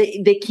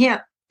they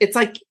can't, it's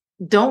like,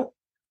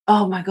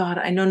 oh my God,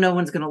 I know no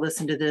one's going to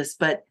listen to this,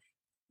 but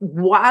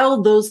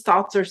while those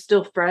thoughts are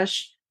still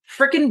fresh,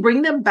 freaking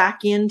bring them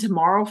back in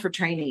tomorrow for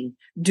training.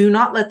 Do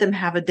not let them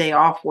have a day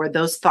off where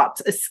those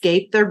thoughts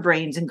escape their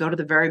brains and go to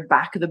the very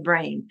back of the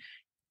brain.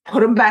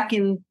 Put them back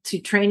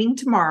into training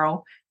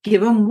tomorrow.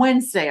 Give them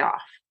Wednesday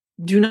off.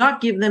 Do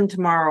not give them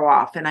tomorrow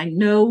off. And I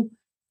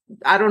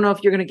don't know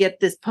if you're going to get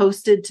this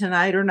posted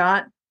tonight or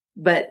not,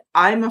 but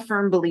I'm a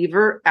firm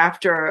believer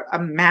after a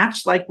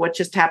match like what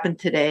just happened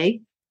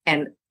today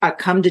and a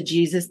come to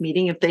Jesus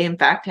meeting, if they in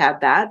fact had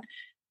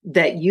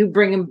that you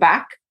bring them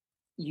back,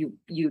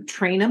 you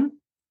train them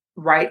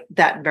right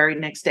that very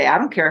next day. I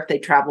don't care if they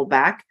travel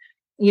back.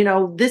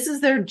 This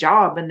is their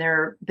job, and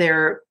they're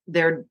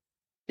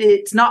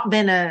it's not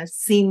been a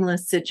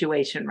seamless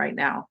situation right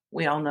now.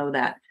 We all know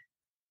that.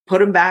 Put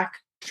them back,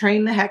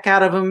 train the heck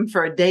out of them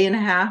for a day and a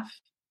half,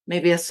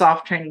 maybe a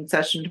soft training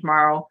session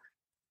tomorrow,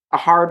 a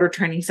harder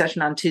training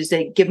session on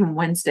Tuesday, give them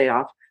Wednesday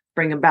off,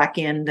 bring them back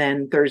in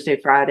then Thursday,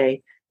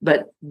 Friday,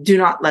 but do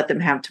not let them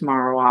have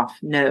tomorrow off.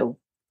 No,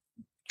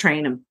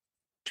 train them.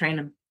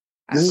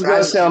 This is going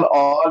to sound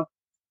odd.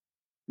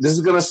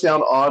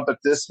 But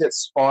this hits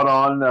spot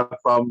on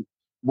from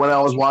when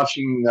I was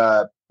watching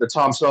the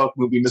Tom Selleck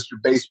movie, Mr.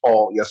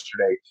 Baseball,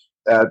 yesterday.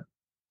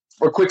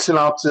 For a quick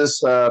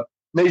synopsis,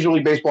 Major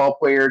League Baseball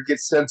player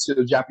gets sent to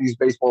the Japanese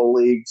Baseball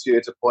League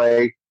to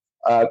play.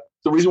 The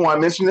reason why I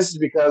mention this is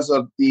because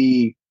of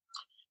the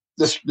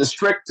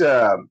strict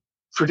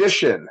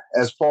tradition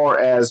as far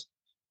as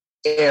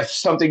if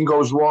something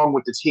goes wrong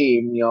with the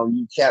team,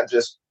 you can't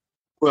just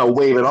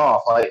wave it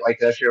off like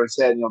Sharon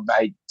said,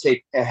 by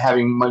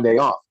having Monday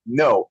off.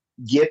 No,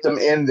 get them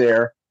in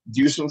there,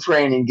 do some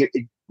training,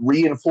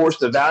 reinforce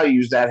the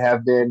values that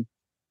have been,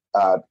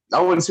 I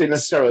wouldn't say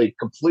necessarily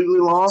completely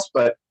lost,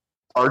 but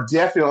are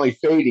definitely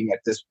fading at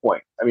this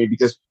point. I mean,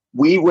 because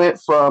We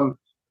went from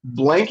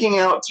blanking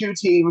out 2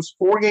 teams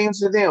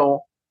 4-0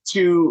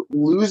 to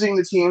losing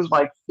the teams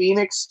like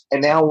Phoenix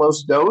and now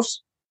Los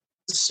Dos.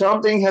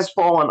 Something has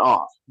fallen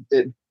off.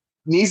 It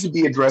needs to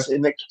be addressed,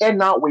 and it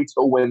cannot wait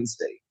till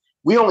Wednesday.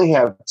 We only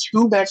have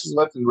 2 matches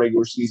left in the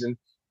regular season,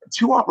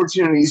 2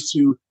 opportunities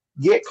to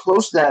get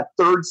close to that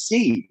 3rd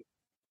seed,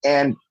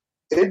 and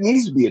it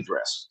needs to be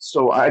addressed.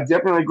 So I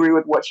definitely agree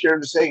with what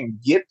Sharon is saying.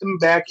 Get them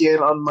back in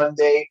on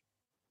Monday.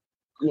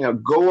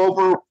 Go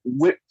over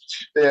what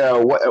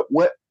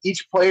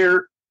each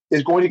player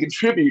is going to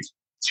contribute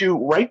to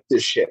right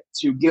this ship,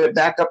 to get it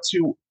back up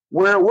to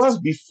where it was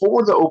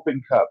before the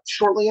Open Cup,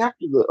 shortly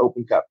after the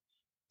Open Cup.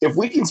 If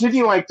we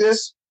continue like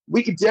this,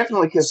 we could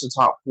definitely kiss the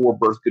top 4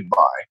 berth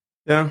goodbye.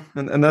 Yeah,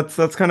 and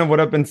that's kind of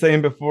what I've been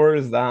saying before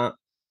is that,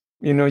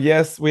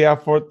 yes, we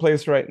have 4th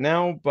place right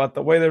now, but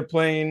the way they're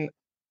playing,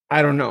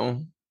 I don't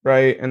know,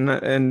 right?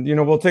 And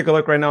we'll take a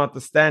look right now at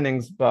the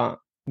standings, but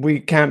we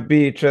can't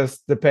be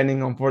just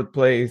depending on 4th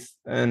place.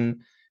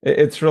 And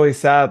it's really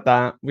sad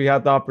that we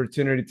had the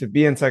opportunity to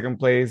be in 2nd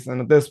place.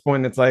 And at this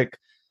point, it's like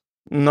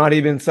not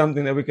even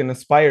something that we can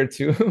aspire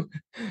to.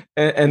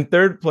 and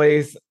 3rd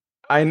place,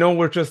 I know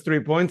we're just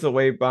 3 points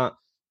away, but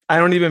I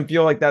don't even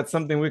feel like that's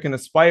something we can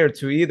aspire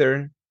to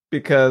either,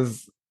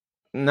 because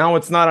now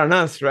it's not on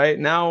us, right?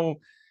 Now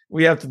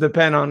we have to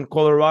depend on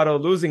Colorado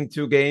losing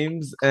 2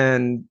 games.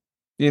 And,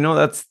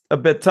 that's a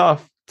bit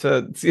tough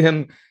to see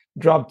him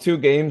drop 2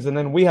 games, and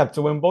then we have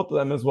to win both of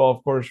them as well,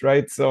 of course,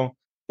 right? So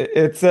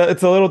it's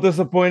a little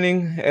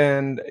disappointing.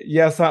 And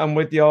yes, I'm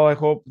with y'all. I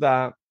hope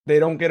that they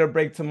don't get a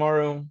break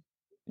tomorrow.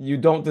 You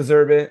don't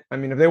deserve it. I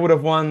mean, if they would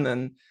have won,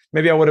 then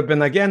maybe I would have been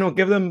like, yeah, no,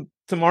 give them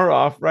tomorrow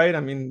off, right?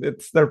 I mean,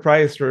 it's their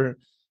price for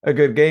a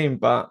good game.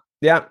 But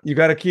yeah, you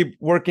got to keep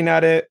working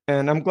at it.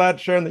 And I'm glad,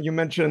 Sharon, that you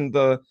mentioned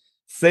the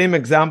same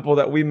example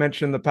that we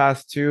mentioned the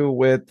past 2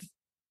 with,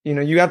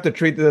 you have to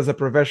treat it as a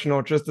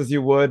professional just as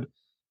you would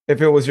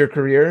if it was your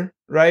career,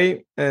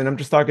 right? And I'm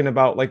just talking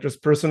about like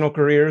just personal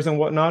careers and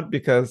whatnot,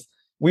 because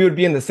we would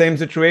be in the same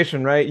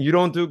situation, right? You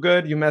don't do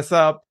good, you mess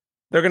up,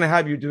 they're going to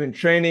have you doing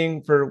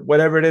training for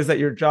whatever it is that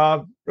your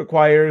job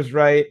requires,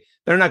 right?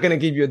 They're not going to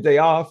give you a day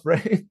off,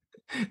 right?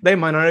 They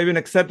might not even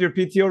accept your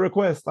PTO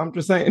request. I'm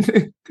just saying.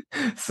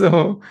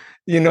 So,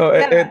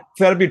 it's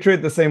got to be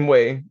treated the same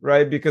way,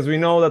 right? Because we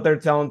know that they're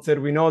talented.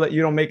 We know that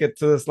you don't make it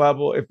to this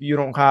level if you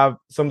don't have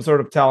some sort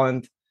of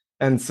talent.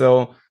 And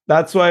so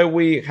that's why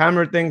we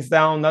hammer things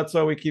down. That's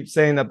why we keep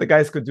saying that the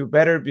guys could do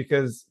better,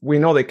 because we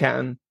know they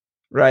can,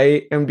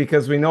 right? And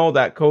because we know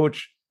that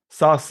coach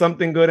saw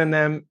something good in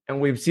them, and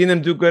we've seen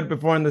them do good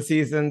before in the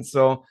season.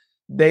 So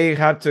they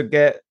have to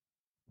get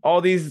all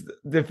these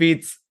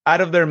defeats out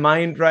of their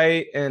mind,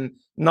 right? And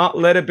not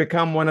let it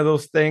become one of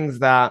those things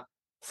that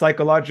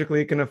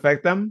psychologically can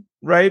affect them,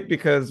 right?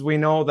 Because we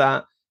know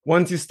that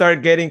once you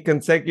start getting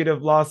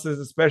consecutive losses,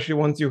 especially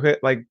once you hit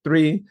like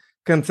 3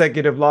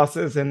 consecutive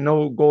losses and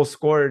no goal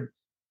scored,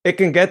 it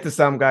can get to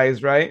some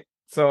guys, right?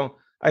 So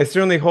I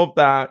certainly hope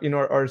that,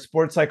 our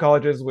sports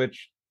psychologist,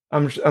 which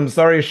I'm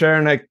sorry,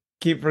 Sharon, I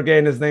keep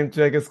forgetting his name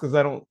too, I guess, because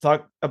I don't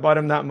talk about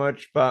him that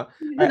much, but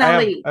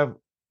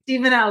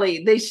Stephen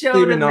Ali. They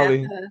showed him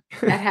at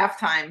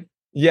halftime.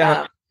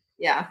 Yeah.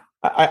 Yeah.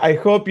 I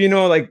hope,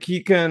 like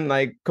he can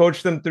like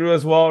coach them through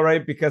as well,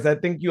 right? Because I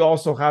think you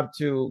also have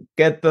to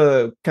get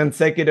the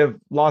consecutive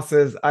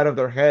losses out of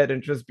their head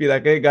and just be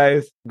like, hey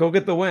guys, go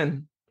get the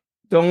win.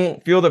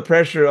 Don't feel the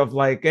pressure of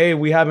like, hey,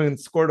 we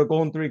haven't scored a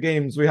goal in 3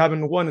 games. We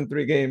haven't won in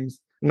 3 games,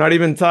 not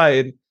even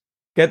tied.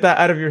 Get that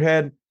out of your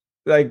head.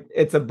 Like,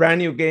 it's a brand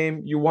new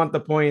game. You want the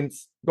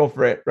points, go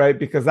for it, right?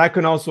 Because that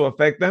can also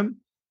affect them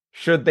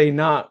should they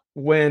not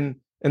win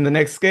in the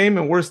next game.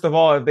 And worst of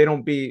all, if they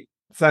don't beat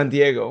San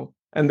Diego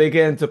and they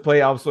get into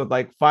playoffs with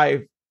like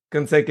 5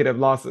 consecutive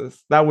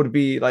losses, that would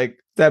be like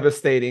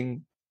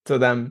devastating to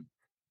them.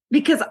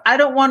 Because I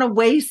don't want to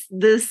waste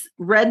this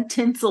red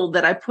tinsel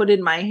that I put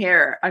in my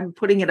hair. I'm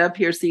putting it up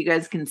here so you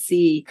guys can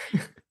see.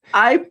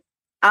 I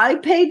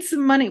paid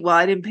some money. Well,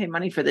 I didn't pay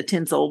money for the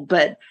tinsel,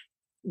 but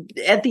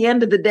at the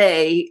end of the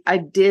day, I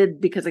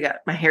did, because I got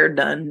my hair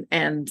done.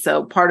 And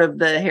so part of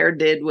the hair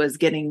did was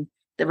getting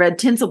the red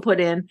tinsel put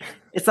in.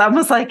 It's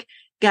almost like,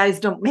 guys,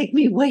 don't make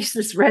me waste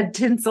this red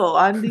tinsel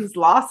on these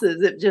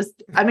losses.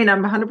 I'm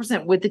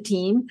 100% with the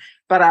team,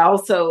 but I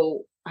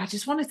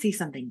just want to see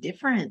something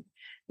different.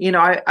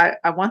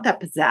 I want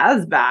that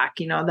pizzazz back,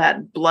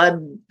 that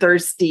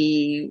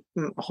bloodthirsty,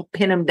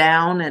 pin them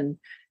down and,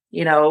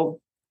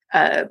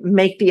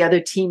 make the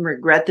other team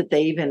regret that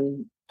they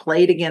even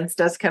played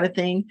against us kind of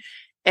thing.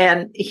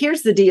 And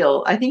here's the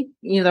deal. I think,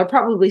 they're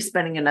probably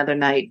spending another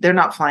night. They're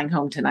not flying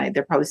home tonight.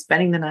 They're probably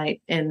spending the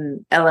night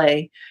in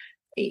LA.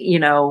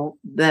 They'll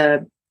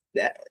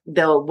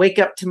wake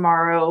up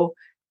tomorrow.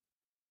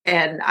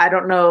 And I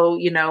don't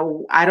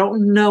know, I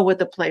don't know what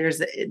the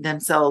players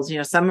themselves,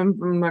 some of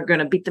them are going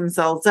to beat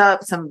themselves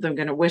up. Some of them are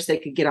going to wish they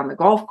could get on the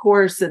golf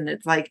course. And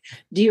it's like,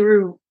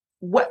 you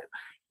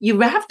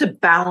have to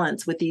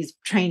balance with these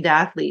trained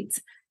athletes,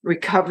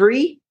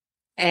 recovery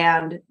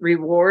and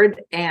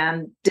reward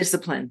and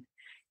discipline.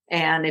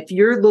 And if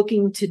you're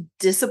looking to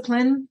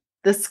discipline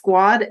the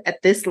squad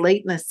at this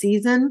late in the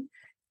season,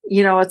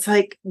 it's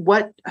like,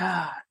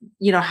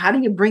 how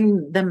do you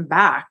bring them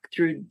back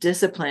through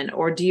discipline?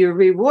 Or do you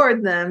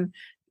reward them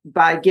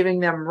by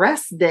giving them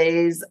rest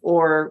days?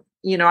 Or,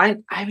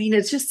 I mean,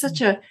 it's just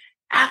such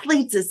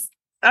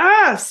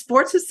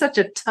sports is such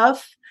a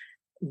tough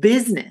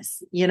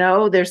business.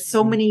 There's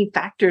so many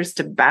factors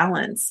to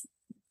balance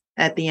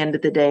at the end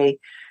of the day.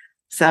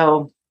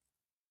 So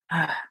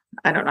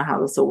I don't know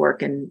how this will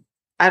work. And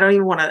I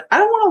don't want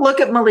to look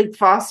at Malik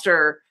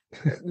Foster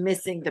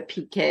missing the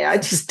PK. I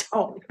just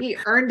don't. He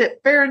earned it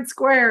fair and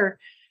square.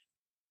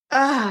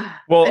 I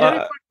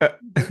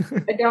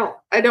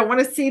don't want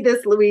to see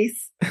this,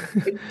 Luis.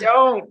 I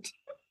don't.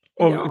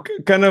 Well,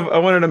 kind of, I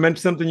wanted to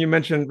mention something you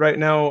mentioned right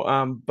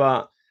now,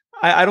 but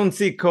I don't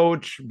see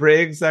Coach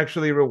Briggs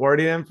actually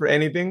rewarding him for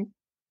anything.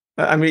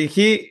 I mean,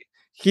 he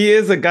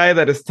is a guy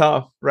that is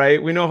tough,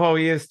 right? We know how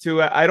he is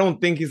too. I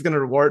don't think he's going to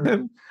reward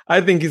him. I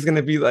think he's going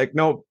to be like,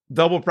 no,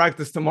 double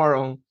practice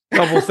tomorrow,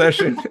 double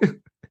session.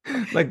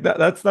 Like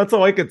that's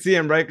how I could see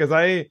him, right? Because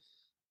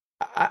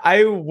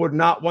I would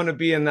not want to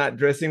be in that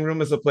dressing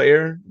room as a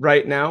player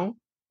right now,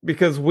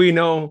 because we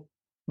know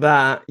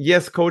that,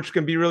 yes, coach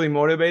can be really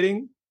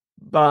motivating,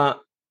 but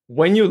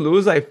when you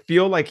lose, I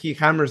feel like he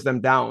hammers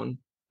them down,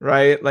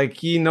 right? Like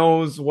he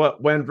knows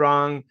what went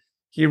wrong.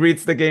 He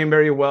reads the game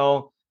very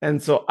well.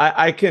 And so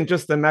I can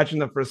just imagine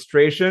the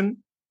frustration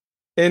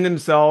in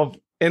himself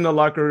in the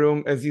locker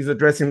room as he's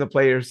addressing the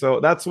players.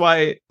 So that's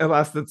why it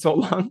lasted so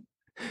long,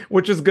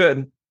 which is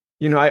good.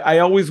 I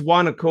always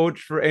want a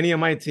coach for any of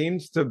my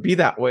teams to be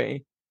that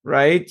way,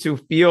 right? To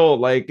feel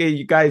like, hey,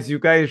 you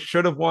guys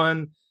should have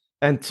won,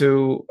 and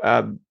to,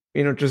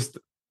 just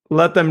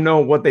let them know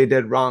what they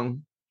did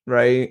wrong,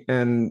 right?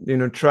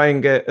 And, try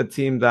and get a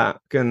team that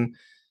can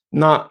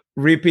not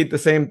repeat the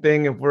same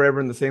thing if we're ever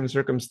in the same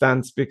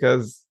circumstance,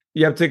 because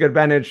you have to take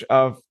advantage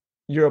of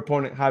your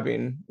opponent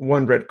having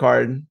one red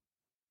card.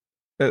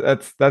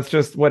 That's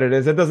just what it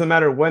is. It doesn't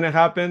matter when it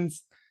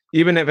happens,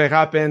 even if it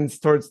happens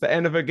towards the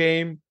end of a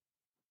game.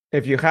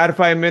 If you had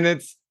 5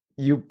 minutes,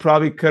 you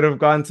probably could have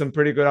gotten some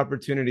pretty good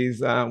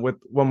opportunities with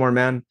one more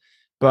man.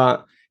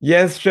 But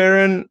yes,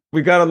 Sharon,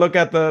 we got to look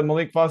at the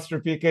Malik Foster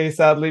PK,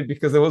 sadly,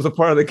 because it was a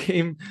part of the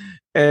game.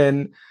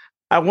 And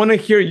I want to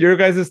hear your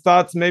guys'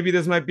 thoughts. Maybe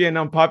this might be an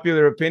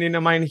unpopular opinion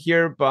of mine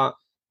here, but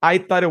I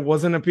thought it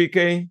wasn't a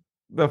PK.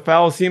 The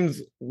foul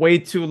seems way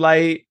too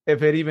light,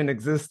 if it even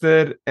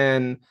existed.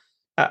 And,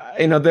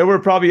 there were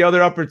probably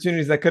other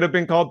opportunities that could have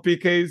been called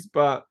PKs,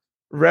 but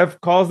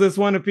ref calls this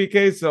one a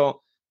PK. So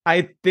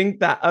I think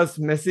that us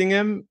missing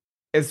him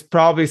is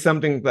probably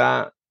something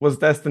that was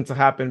destined to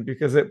happen,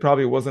 because it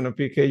probably wasn't a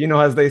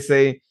PK. As they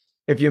say,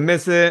 if you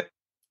miss it,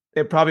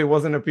 it probably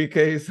wasn't a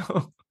PK.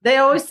 So they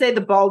always say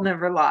the ball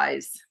never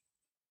lies.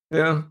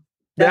 Yeah.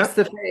 That's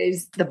the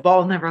phrase. The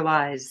ball never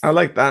lies. I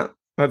like that.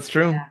 That's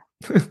true. Yeah.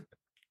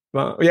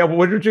 Well, yeah.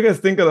 What did you guys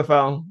think of the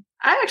foul?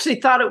 I actually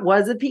thought it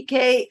was a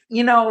PK.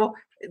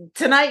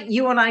 Tonight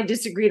you and I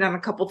disagreed on a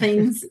couple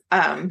things.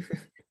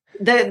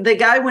 The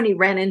guy, when he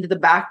ran into the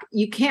back,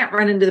 you can't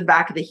run into the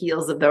back of the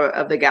heels of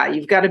the guy.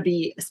 You've got to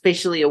be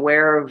spatially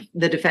aware of,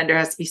 the defender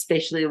has to be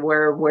spatially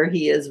aware of where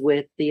he is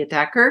with the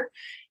attacker.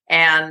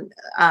 And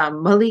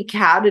Malik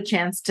had a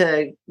chance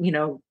to,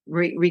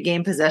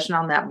 regain possession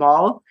on that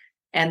ball.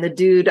 And the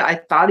dude, I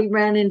thought he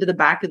ran into the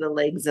back of the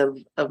legs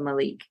of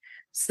Malik.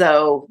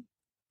 So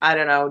I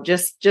don't know,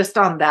 just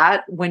on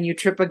that, when you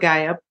trip a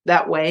guy up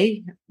that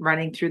way,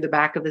 running through the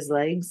back of his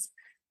legs,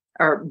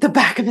 or the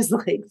back of his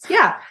legs.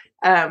 Yeah.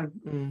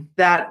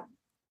 That,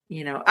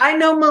 I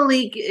know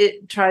Malik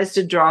tries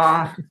to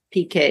draw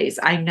PKs.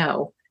 I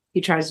know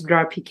he tries to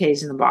draw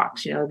PKs in the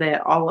box.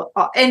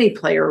 Any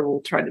player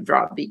will try to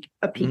draw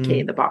a PK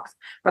in the box,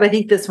 but I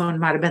think this one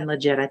might've been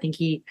legit. I think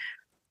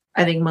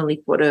Malik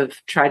would have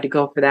tried to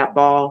go for that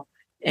ball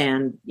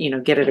and,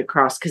 get it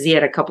across, because he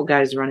had a couple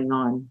guys running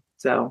on.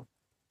 So,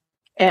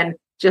 and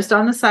just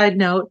on the side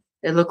note,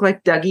 it looked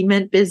like Dougie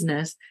meant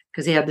business,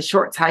 because he had the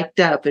shorts hiked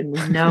up, and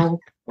we know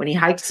when he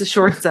hikes the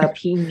shorts up,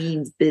 he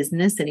means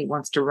business and he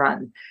wants to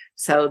run.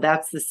 So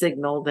that's the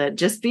signal that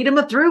just feed him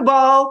a through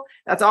ball.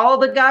 That's all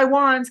the guy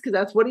wants, because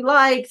that's what he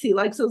likes. He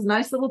likes those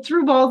nice little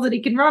through balls that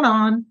he can run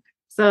on.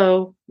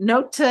 So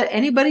note to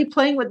anybody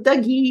playing with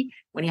Dougie,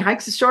 when he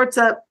hikes the shorts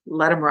up,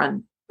 let him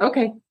run.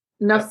 Okay,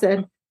 enough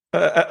said.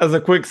 As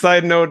a quick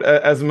side note,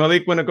 as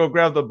Malik went to go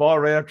grab the ball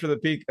right after the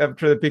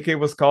PK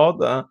was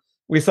called,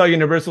 we saw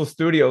Universal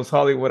Studios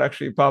Hollywood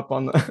actually pop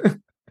on the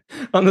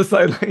on the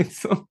sideline.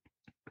 So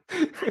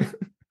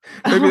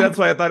maybe that's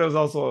why I thought it was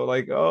also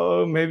like,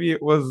 oh, maybe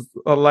it was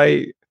a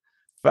light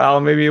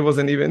foul. Maybe it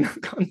wasn't even.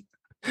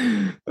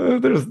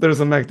 There's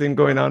some acting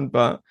going on,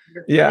 but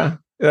yeah,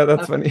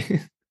 that's funny.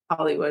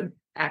 Hollywood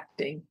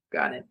acting,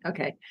 got it.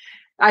 Okay,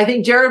 I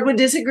think Jared would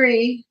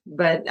disagree,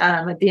 but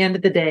at the end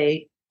of the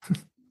day,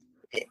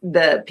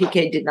 the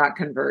PK did not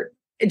convert.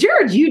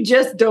 Jared, you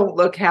just don't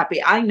look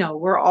happy. I know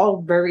we're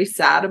all very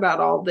sad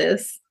about all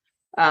this,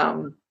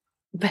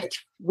 but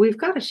we've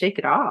got to shake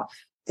it off.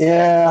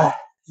 Yeah.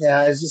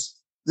 It's just,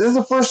 this is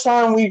the first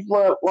time we've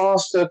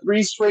lost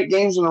 3 straight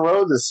games in a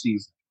row this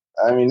season.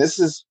 I mean, this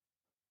is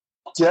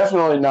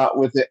definitely not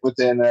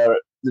within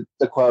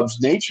the club's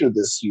nature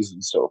this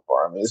season so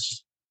far. I mean, it's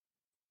just,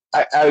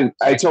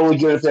 I totally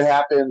get if it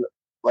happened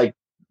like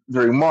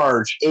during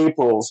March,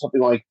 April,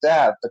 something like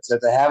that, but to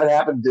have it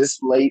happen this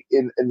late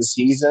in the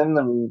season,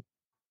 I mean,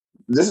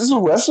 this is a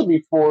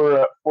recipe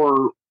for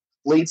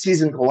late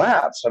season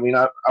collapse. I mean,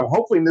 I'm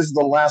hoping this is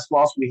the last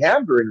loss we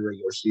have during the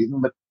regular season,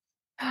 but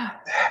I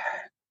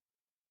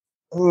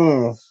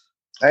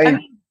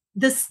mean,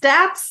 the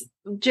stats,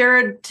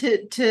 Jared,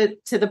 to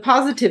the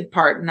positive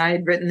part, and I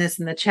had written this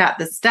in the chat.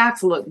 The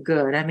stats look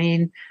good. I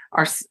mean,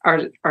 our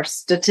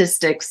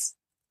statistics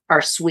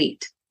are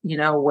sweet. You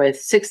know,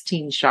 with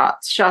 16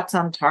 shots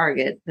on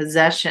target,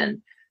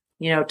 possession.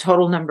 You know,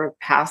 total number of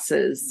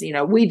passes. You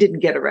know, we didn't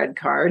get a red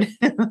card;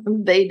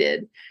 they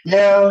did.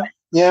 Yeah,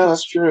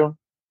 that's true.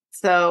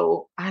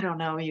 So I don't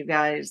know, you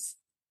guys.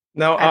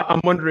 Now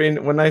I'm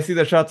wondering, when I see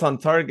the shots on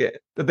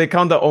target, did they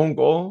count the own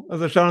goal as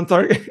a shot on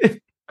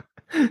target?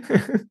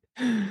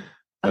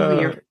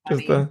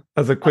 Just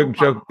as a quick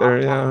joke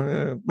there,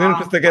 yeah.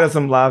 Just to get us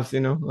some laughs, you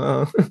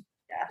know.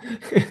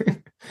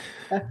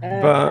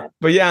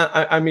 But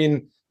yeah, I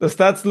mean, the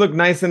stats look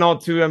nice and all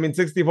too. I mean,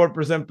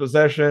 64%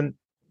 possession.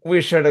 We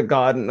should have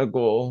gotten a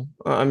goal.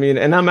 I mean,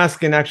 and I'm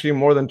asking actually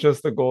more than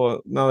just a goal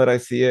now that I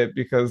see it,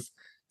 because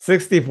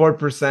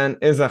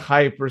 64% is a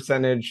high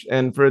percentage,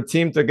 and for a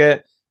team to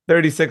get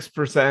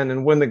 36%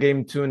 and win the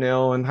game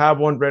 2-0 and have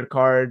one red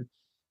card.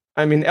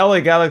 I mean,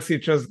 LA Galaxy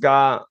just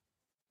got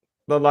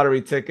the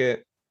lottery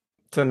ticket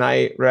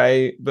tonight,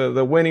 right?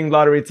 The winning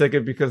lottery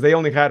ticket, because they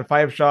only had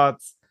 5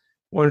 shots,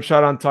 1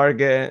 shot on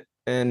target,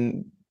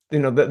 and you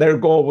know their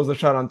goal was a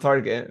shot on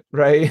target,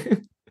 right?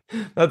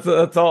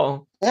 that's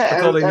all. Yeah,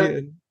 that's all they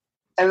needed.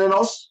 And then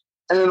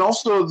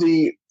also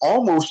the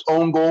almost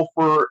own goal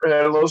for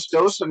Los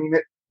Dos. I mean,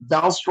 it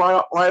bounced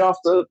right off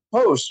the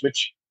post,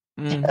 which,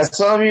 as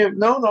some of you have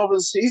known over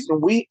the season,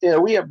 we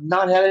have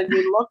not had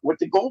any luck with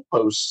the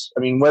goalposts.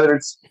 I mean, whether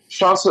it's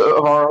shots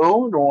of our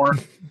own or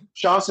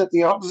shots that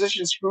the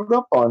opposition screwed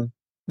up on.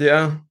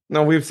 Yeah,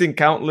 no, we've seen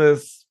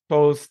countless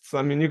posts.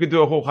 I mean, you could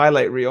do a whole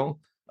highlight reel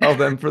of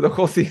them for the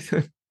whole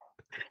season.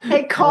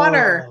 Hey,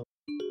 Connor.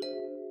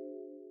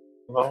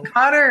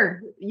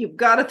 Connor, you've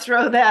got to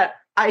throw that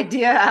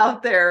idea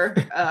out there,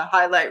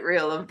 highlight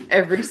reel of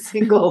every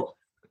single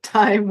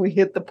time we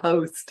hit the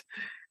post,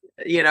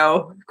 you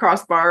know,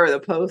 crossbar or the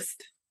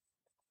post.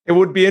 It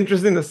would be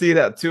interesting to see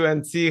that too,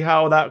 and see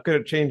how that could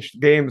have changed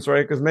games,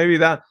 right? Because maybe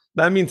that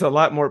means a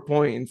lot more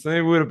points. Maybe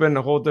it would have been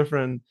a whole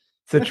different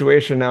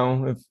situation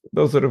now if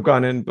those would have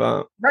gone in.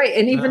 But right,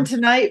 and even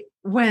tonight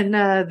when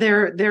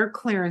their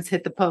clearance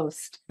hit the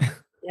post.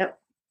 Yep.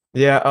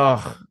 Yeah.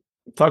 Oh,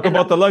 talk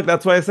about the luck.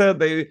 That's why I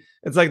said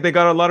it's like they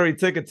got a lottery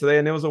ticket today,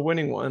 and it was a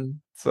winning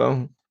one.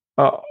 So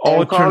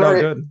all turned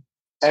out good.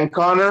 And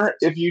Connor,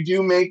 if you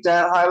do make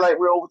that highlight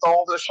reel with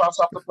all the shots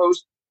off the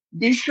post,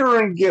 be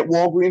sure and get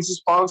Walgreens to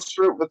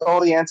sponsor it with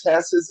all the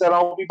antacids that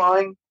I'll be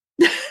buying.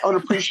 I would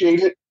appreciate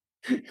it.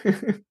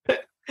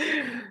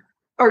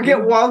 Or get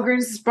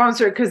Walgreens to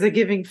sponsor it because they're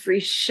giving free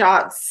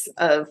shots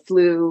of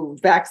flu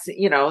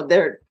vaccine. You know,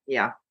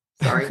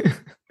 sorry.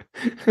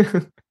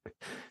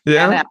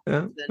 Yeah.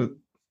 And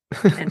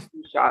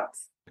free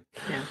shots.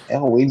 Yeah.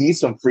 Hell, we need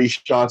some free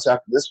shots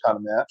after this kind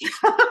of match.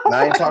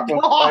 I ain't talking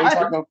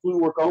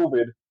flu or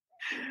COVID.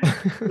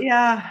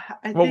 Yeah.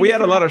 Well, we had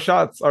a lot of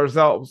shots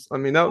ourselves. I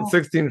mean, that was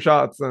 16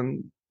 shots,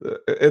 and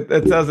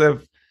it's as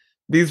if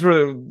these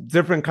were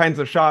different kinds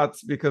of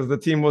shots because the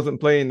team wasn't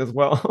playing as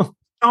well.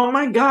 Oh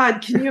my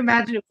God! Can you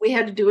imagine if we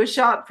had to do a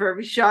shot for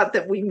every shot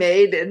that we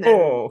made and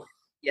then,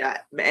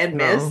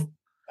 miss?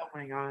 Oh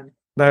my God,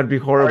 that'd be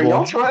horrible. Are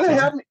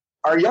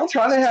y'all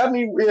trying to have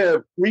me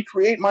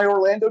recreate my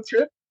Orlando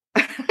trip?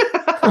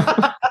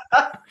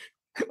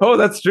 Oh,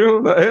 that's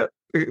true.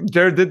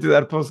 Jared did do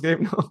that post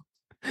game. No.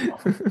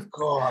 Oh,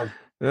 God.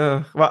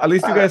 Yeah. Well, at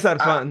least you guys had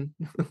fun.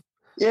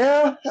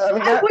 Yeah.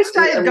 I wish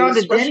I had gone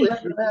to Denny's.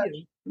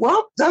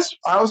 Well,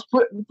 I was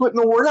putting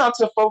the word out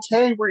to folks.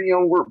 Hey,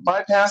 we're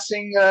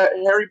bypassing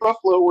Harry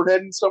Buffalo. We're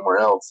heading somewhere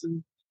else,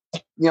 and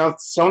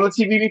some of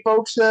the TVD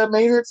folks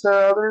made it.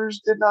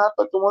 Others did not,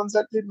 but the ones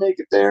that did make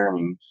it there, I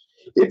mean,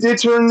 it did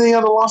turn the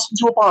loss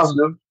into a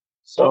positive.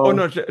 So, oh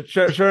no,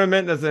 Sharon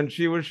Mendez, and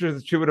she would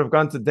have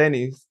gone to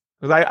Denny's,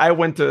 because I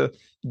went to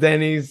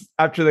Denny's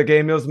after the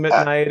game. It was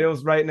midnight. It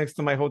was right next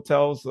to my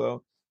hotel.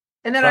 So,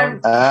 and then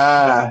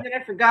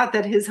I forgot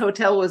that his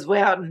hotel was way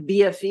out in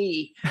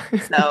BFE.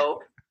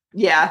 So,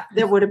 yeah,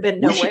 there would have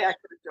been no way I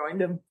could have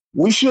joined him.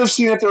 We should have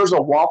seen if there was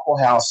a Waffle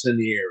House in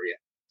the area.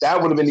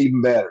 That would have been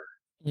even better.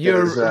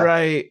 You're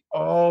right.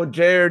 Oh,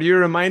 Jared, you're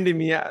reminding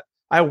me.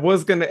 I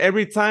was gonna,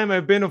 every time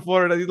I've been to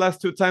Florida, these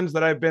last 2 times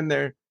that I've been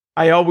there,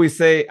 I always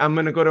say I'm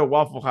gonna go to a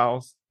Waffle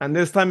House. And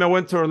this time I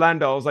went to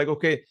Orlando. I was like,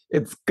 okay,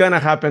 it's gonna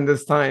happen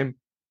this time.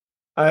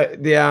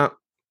 Yeah,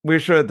 we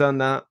should have done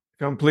that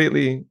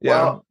completely.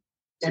 Yeah. Well,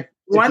 if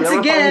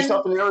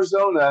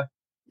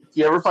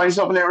you ever find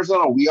yourself in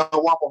Arizona, we got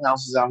Waffle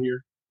Houses out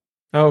here.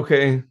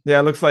 Okay. Yeah,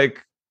 it looks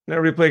like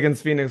whenever we play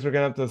against Phoenix, we're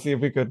gonna have to see if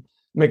we could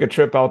make a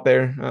trip out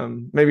there.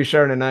 Maybe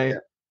Sharon and I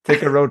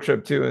take a road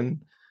trip too,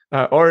 and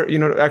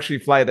or actually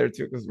fly there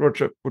too, because road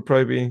trip would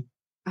probably be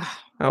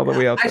all the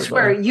way out I there.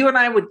 swear, you and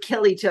I would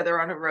kill each other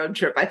on a road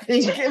trip. I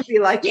think it'd be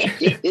like,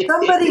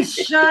 somebody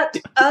shut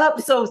up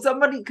so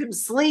somebody could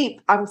sleep.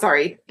 I'm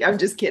sorry. I'm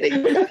just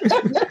kidding.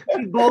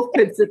 We both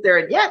could sit there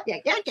and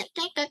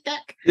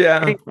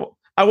yeah. Well,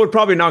 I would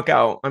probably knock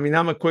out. I mean,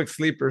 I'm a quick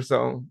sleeper,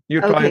 so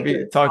you'd probably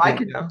be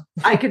talking.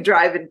 I could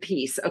drive in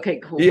peace.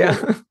 Okay, cool. Yeah.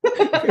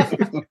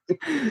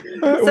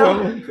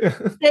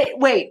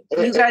 Wait,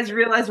 you guys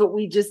realize what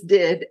we just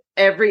did?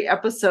 Every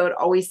episode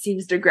always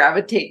seems to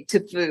gravitate to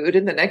food.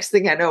 And the next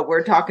thing I know,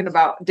 we're talking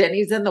about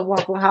Denny's and the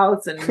Waffle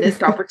House and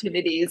missed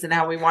opportunities and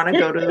how we want to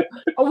go to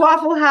a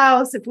Waffle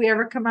House if we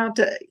ever come out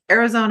to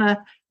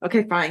Arizona.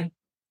 Okay, fine.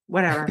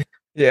 Whatever.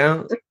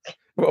 Yeah.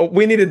 Well,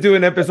 we need to do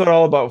an episode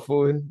all about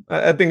food.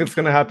 I think it's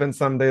going to happen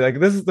someday. Like,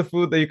 this is the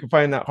food that you can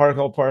find at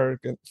Harkle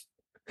Park.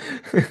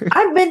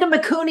 I've been to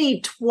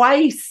Makuni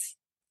twice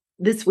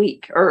this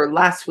week or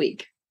last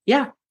week.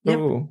 Yeah. Yep.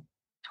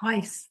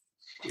 Twice.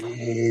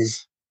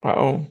 Jeez.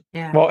 Wow.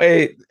 Yeah. Well,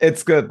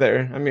 it's good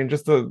there. I mean,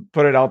 just to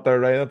put it out there,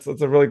 right?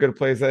 That's a really good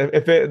place.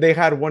 If they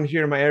had one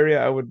here in my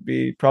area, I would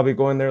be probably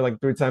going there like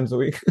 3 times a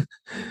week.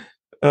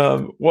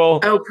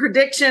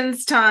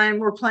 Predictions time.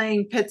 We're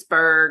playing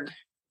Pittsburgh.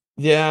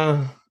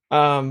 Yeah.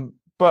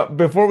 But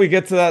before we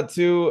get to that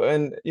too,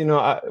 and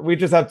we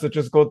just have to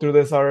just go through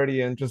this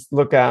already and just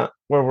look at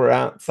where we're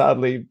at,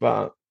 sadly,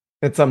 but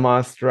it's a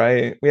must,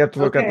 right? We have to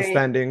look at the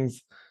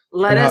standings.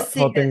 Let us see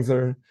how things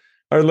are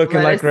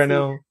looking like right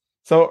now.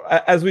 So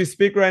as we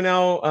speak right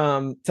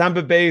now,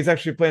 Tampa Bay is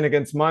actually playing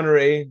against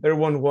Monterey. They're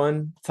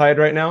 1-1, tied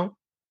right now.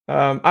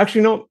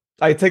 Actually, no,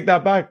 I take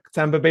that back.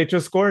 Tampa Bay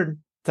just scored.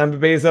 Tampa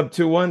Bay is up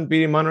 2-1,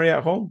 beating Monterey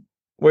at home,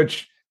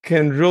 which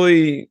can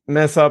really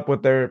mess up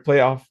with their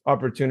playoff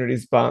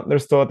opportunities. But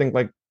there's still, I think,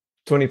 like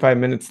 25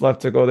 minutes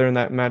left to go there in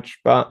that match.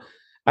 But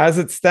as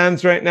it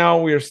stands right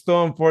now, we are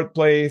still in 4th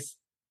place,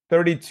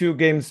 32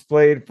 games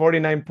played,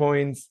 49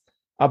 points.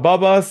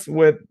 Above us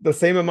with the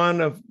same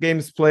amount of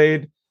games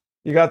played,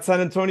 you got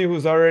San Antonio,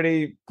 who's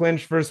already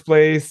clinched 1st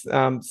place.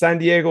 San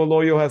Diego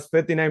Loyo has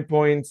 59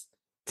 points,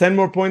 10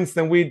 more points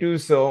than we do.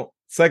 So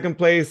 2nd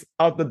place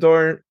out the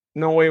door.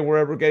 No way we're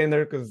ever getting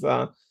there because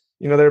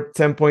they're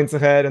 10 points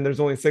ahead and there's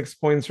only 6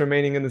 points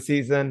remaining in the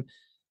season.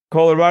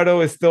 Colorado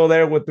is still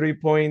there with 3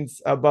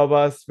 points above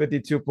us,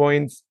 52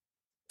 points.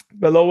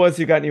 Below us,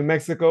 you got New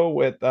Mexico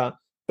with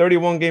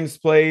 31 games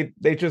played.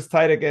 They just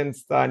tied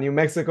against New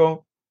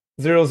Mexico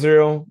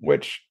 0-0,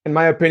 which in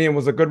my opinion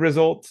was a good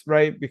result,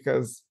 right?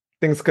 Because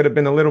things could have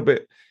been a little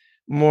bit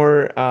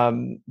more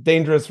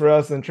dangerous for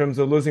us in terms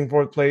of losing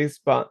 4th place.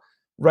 But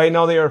right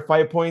now they are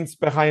 5 points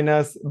behind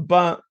us,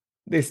 but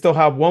they still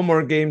have one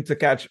more game to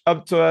catch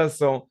up to us.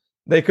 So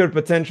they could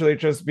potentially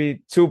just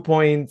be 2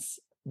 points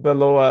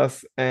below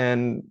us.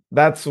 And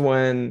that's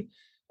when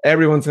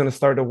everyone's going to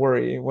start to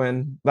worry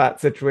when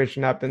that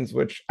situation happens,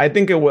 which I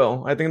think it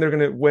will. I think they're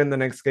going to win the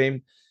next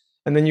game.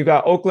 And then you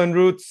got Oakland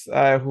Roots,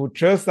 who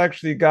just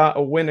actually got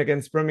a win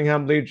against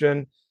Birmingham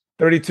Legion,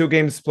 32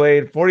 games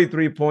played,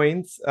 43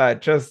 points,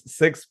 just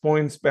 6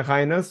 points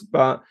behind us.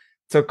 But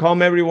to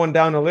calm everyone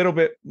down a little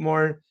bit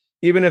more,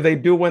 even if they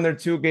do win their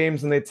 2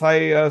 games and they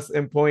tie us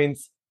in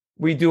points,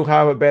 we do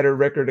have a better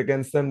record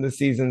against them this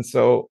season.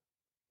 So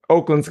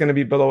Oakland's going to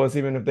be below us,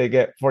 even if they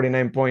get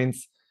 49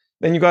 points.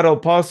 Then you got El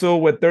Paso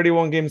with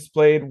 31 games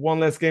played, 1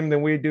 less game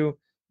than we do,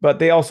 but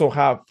they also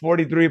have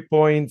 43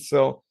 points.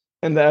 So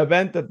in the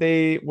event that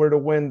they were to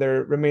win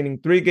their remaining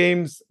 3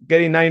 games,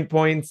 getting 9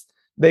 points,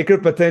 they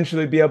could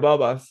potentially be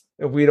above us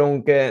if we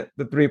don't get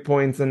the 3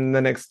 points in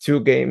the next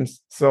 2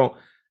 games. So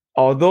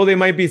although they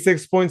might be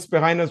 6 points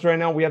behind us right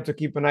now, we have to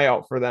keep an eye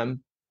out for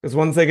them. Because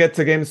once they get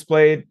to games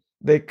played,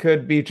 they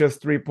could be just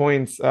 3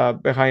 points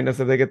behind us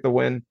if they get the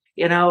win.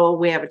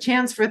 We have a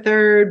chance for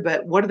 3rd,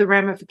 but what are the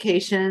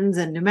ramifications?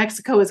 And New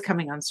Mexico is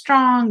coming on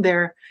strong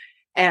there.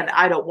 And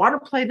I don't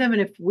want to play them.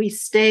 And if we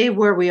stay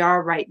where we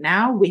are right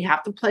now, we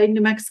have to play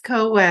New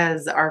Mexico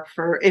as our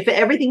first. If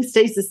everything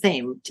stays the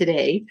same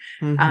today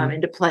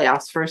into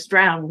playoffs 1st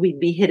round, we'd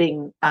be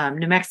hitting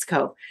New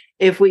Mexico.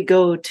 If we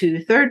go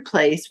to 3rd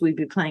place, we'd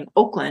be playing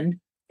Oakland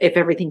if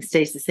everything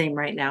stays the same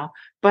right now.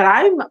 But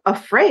I'm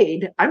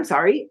afraid, I'm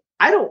sorry,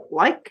 I don't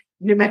like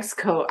New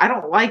Mexico. I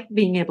don't like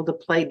being able to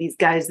play these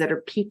guys that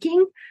are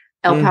peaking.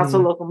 El Paso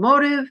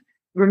Locomotive.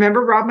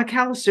 Remember, Rob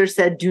McAllister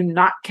said, do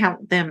not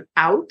count them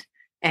out.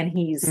 And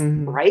he's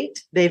right.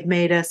 They've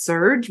made a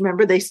surge.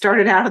 Remember, they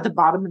started out at the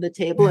bottom of the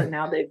table and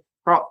now they've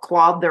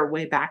clawed their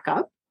way back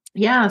up.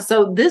 Yeah.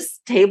 So this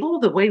table,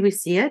 the way we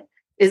see it,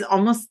 is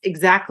almost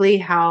exactly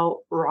how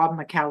Rob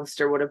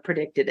McAllister would have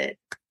predicted it.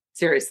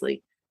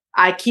 Seriously.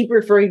 I keep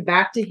referring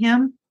back to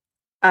him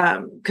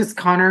because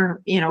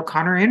Connor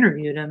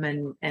interviewed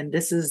him and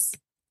this is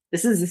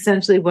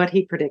essentially what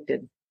he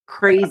predicted.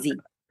 Crazy.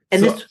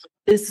 And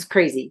this is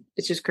crazy.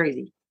 It's just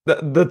crazy.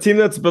 The team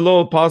that's below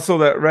El Paso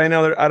that right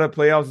now they're out of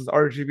playoffs is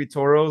RGB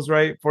Toros,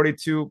 right?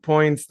 42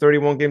 points,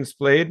 31 games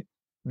played.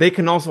 They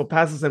can also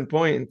pass us in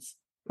points.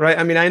 right?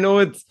 I mean, I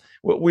know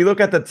we look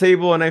at the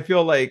table and I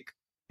feel like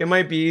it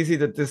might be easy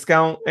to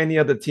discount any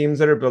of the teams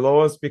that are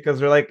below us because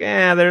they're like,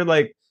 they're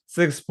like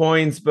 6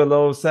 points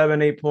below,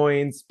 7, 8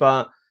 points.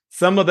 But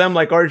some of them,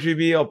 like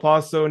RGB, El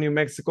Paso, New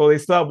Mexico, they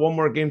still have one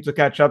more game to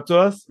catch up to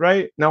us,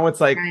 right? Now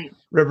it's like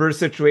reverse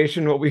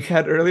situation, what we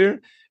had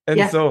earlier.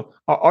 And so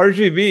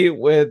RGB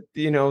with,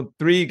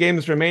 3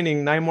 games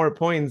remaining, 9 more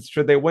points,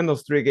 should they win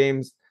those 3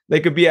 games, they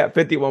could be at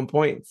 51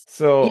 points.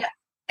 So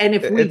and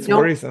if we it's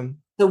worrisome.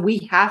 So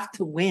we have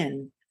to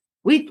win.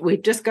 We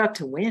just got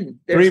to win.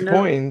 There's 3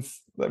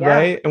 points,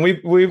 right? And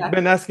we've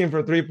been asking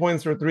for 3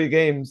 points for 3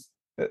 games.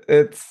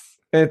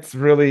 It's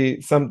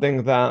really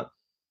something that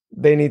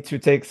they need to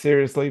take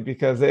seriously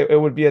because it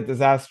would be a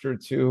disaster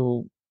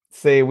to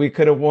say we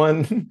could have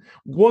won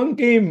 1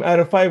 game out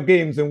of 5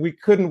 games and we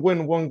couldn't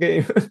win 1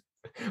 game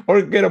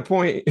or get a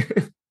point.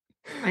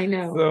 I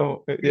know.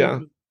 So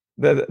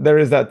there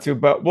is that too,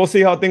 but we'll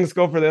see how things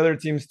go for the other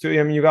teams too.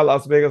 I mean, you got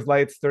Las Vegas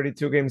Lights,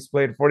 32 games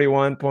played,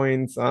 41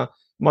 points.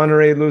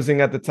 Monterey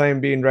losing at the time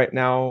being right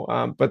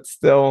now, but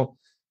still,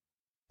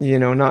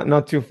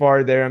 not too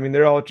far there. I mean,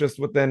 they're all just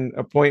within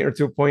a point or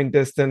 2 point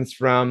distance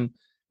from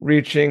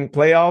reaching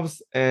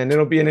playoffs, and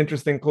it'll be an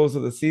interesting close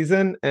of the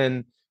season.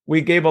 And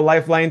we gave a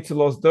lifeline to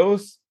Los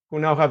Dos, who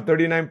now have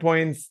 39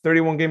 points,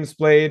 31 games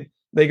played.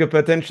 They could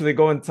potentially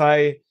go and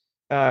tie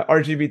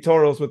RGB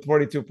Toros with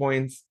 42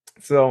 points.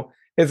 So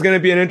it's going to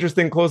be an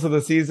interesting close of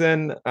the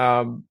season,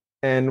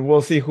 and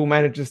we'll see who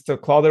manages to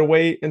claw their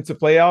way into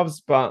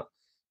playoffs. But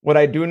what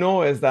I do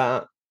know is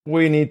that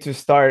we need to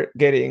start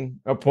getting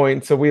a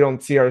point so we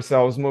don't see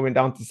ourselves moving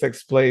down to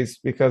 6th place,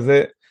 because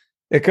it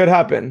could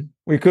happen.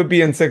 We could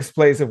be in 6th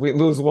place if we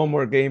lose one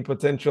more game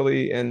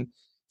potentially and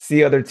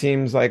see other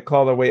teams like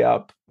claw their way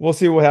up. We'll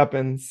see what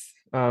happens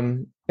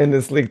in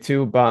this league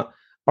too. But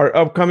our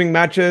upcoming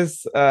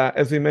matches,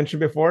 as we mentioned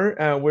before,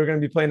 we're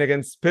going to be playing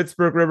against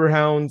Pittsburgh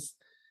Riverhounds,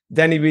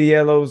 Danny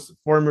Villielo's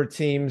former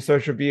team. So it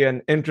should be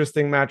an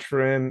interesting match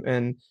for him,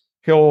 and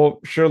he'll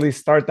surely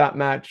start that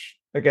match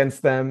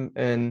against them.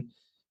 And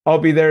I'll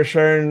be there.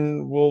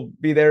 Sharon will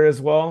be there as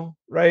well,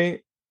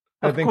 right?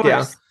 Of course.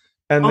 Yeah.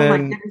 And then my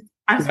goodness.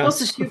 I'm supposed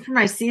to shoot for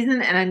my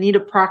season, and I need a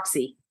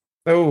proxy.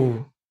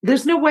 Oh,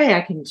 there's no way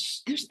I can.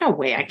 There's no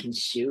way I can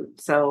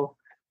shoot. So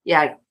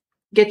yeah,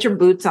 get your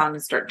boots on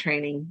and start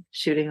training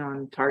shooting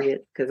on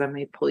target, because I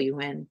may pull you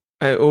in.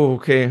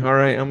 Okay. All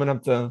right. I'm gonna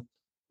have to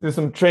do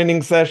some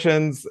training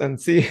sessions and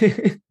see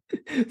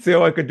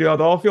how I could do.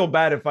 Although I'll feel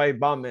bad if I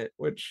bomb it,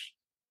 which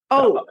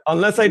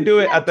unless I do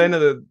it at the end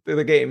of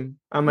the game,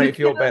 I might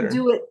feel better.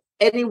 Do it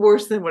any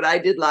worse than what I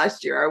did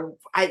last year.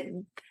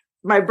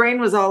 My brain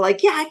was all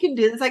like, yeah, I can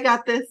do this. I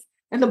got this.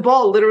 And the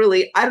ball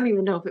literally, I don't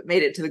even know if it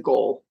made it to the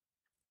goal.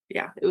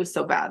 Yeah, it was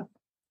so bad.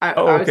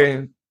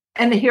 Okay.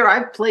 And here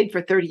I've played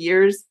for 30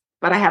 years,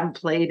 but I haven't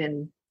played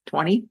in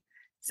 20.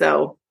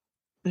 So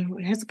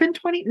has it been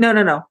 20?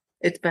 No.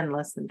 It's been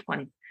less than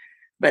 20,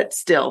 but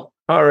still.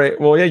 All right.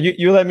 Well, yeah,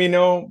 you let me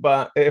know.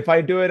 But if I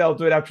do it, I'll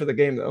do it after the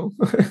game, though.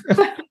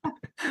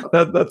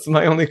 That's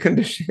my only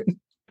condition.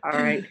 All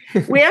right.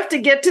 We have to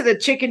get to the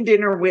chicken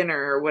dinner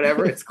winner or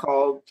whatever it's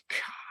called. God.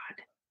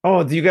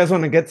 Oh, do you guys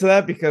want to get to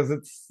that? Because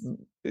it's,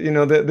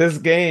 this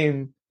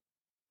game,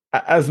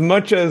 as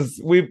much as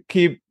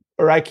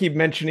I keep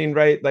mentioning,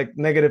 right, like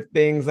negative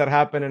things that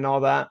happen and all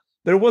that,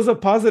 there was a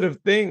positive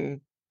thing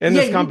in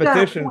this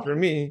competition for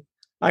me.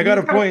 I got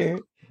a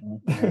point.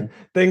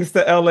 Thanks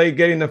to LA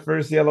getting the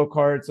first yellow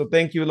card. So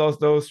thank you, Los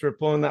Dos, for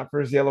pulling that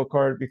first yellow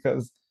card,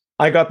 because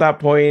I got that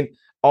point.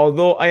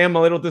 Although I am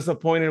a little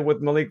disappointed with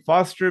Malik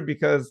Foster,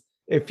 because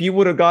if he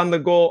would have gotten the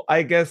goal,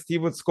 I guess he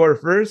would score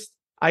first.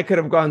 I could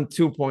have gotten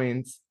 2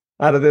 points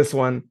out of this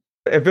one.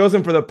 If it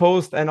wasn't for the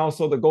post and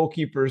also the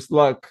goalkeeper's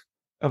luck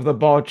of the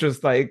ball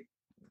just like,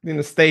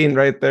 staying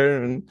right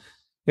there and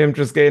him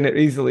just getting it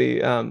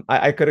easily,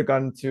 I could have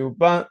gotten 2.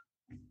 But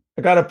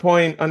I got a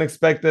point,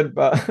 unexpected,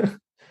 but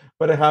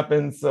it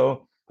happens.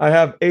 So I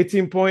have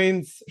 18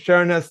 points,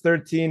 Sharon has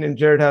 13, and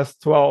Jared has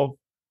 12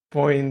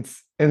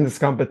 points in this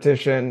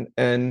competition,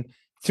 and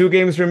 2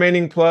 games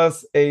remaining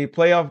plus a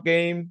playoff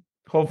game.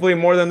 Hopefully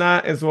more than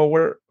that is what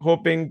we're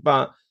hoping,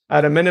 but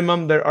at a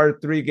minimum, there are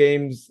 3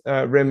 games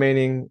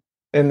remaining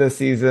in the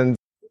season.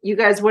 You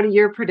guys, what are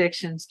your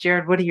predictions?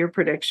 Jared, what are your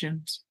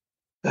predictions?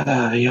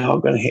 Y'all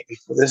gonna hate me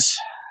for this.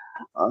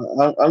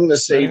 I'm gonna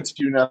say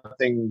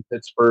 2-0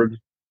 Pittsburgh.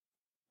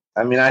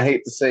 I mean, I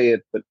hate to say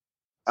it, but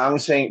I'm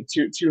saying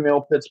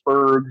 2-0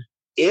 Pittsburgh.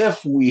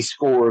 If we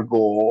score a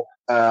goal,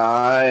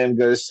 I am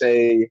gonna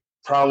say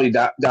probably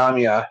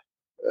Damia.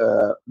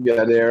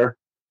 There.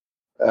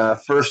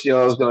 First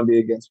yellow is going to be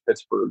against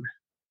Pittsburgh.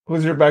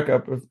 Who's your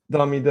backup if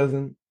Dami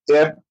doesn't?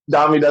 If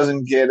Dami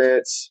doesn't get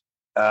it,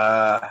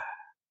 I'll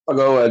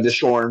go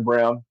Deshaun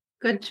Brown.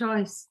 Good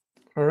choice.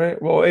 All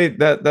right. Well, hey,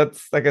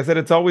 that's like I said,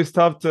 it's always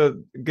tough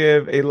to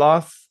give a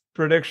loss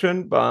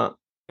prediction, but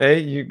hey,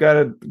 you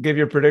gotta give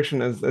your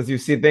prediction as you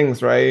see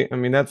things, right? I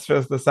mean, that's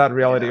just the sad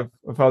reality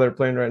of how they're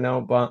playing right now.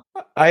 But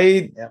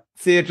I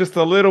see it just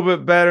a little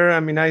bit better. I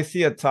mean, I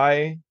see a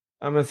tie.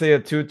 I'm gonna say a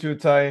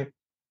 2-2 tie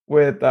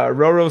with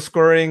Roro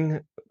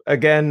scoring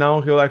again. Now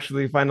he'll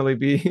actually finally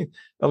be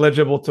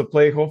eligible to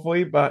play,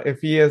 hopefully. But if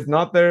he is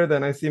not there,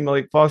 then I see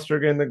Malik Foster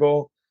getting the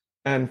goal.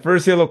 And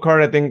first yellow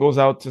card, I think, goes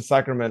out to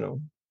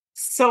Sacramento.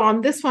 So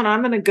on this one,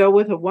 I'm going to go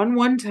with a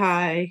 1-1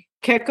 tie.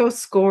 Keko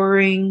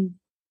scoring.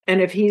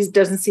 And if he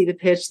doesn't see the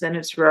pitch, then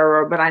it's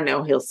Roro. But I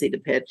know he'll see the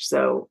pitch,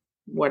 so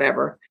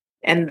whatever.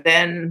 And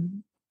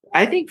then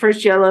I think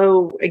first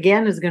yellow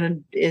again is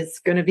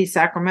gonna be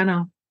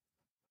Sacramento.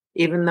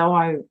 Even though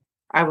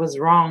I was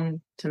wrong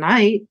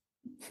tonight,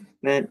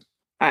 but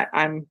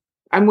I'm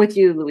with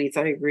you, Luis.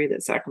 I agree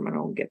that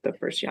Sacramento will get the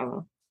first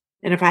yellow.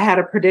 And if I had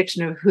a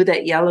prediction of who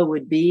that yellow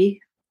would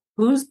be,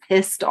 who's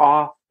pissed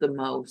off the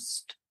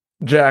most?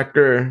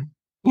 Jacker.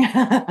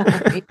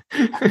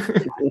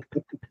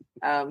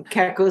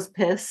 Keko's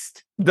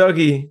pissed.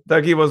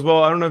 Dougie was,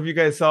 well, I don't know if you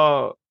guys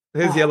saw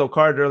his yellow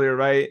card earlier,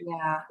 right?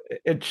 Yeah.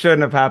 It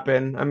shouldn't have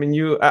happened. I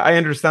mean, I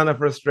understand the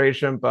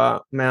frustration,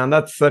 but man,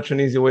 that's such an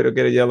easy way to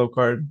get a yellow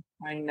card.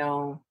 I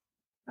know.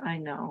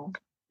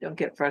 Don't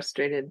get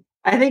frustrated.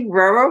 I think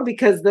Roro,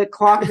 because the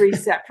clock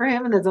reset for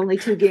him and there's only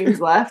 2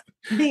 games left,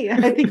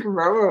 I think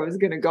Roro is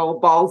going to go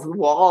balls to the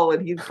wall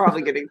and he's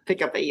probably going to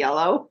pick up a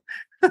yellow.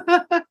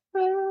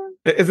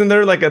 Isn't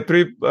there like a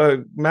 3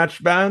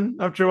 match ban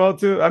after a while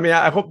too? I mean,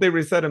 I hope they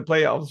reset in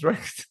playoffs,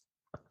 right?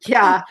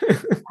 Yeah.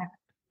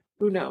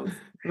 Who knows?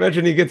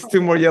 Imagine he gets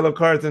 2 more yellow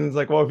cards and it's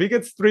like, well, if he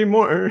gets 3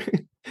 more,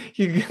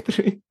 he get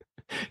 3.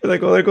 It's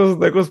like, well, there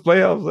goes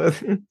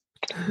playoffs.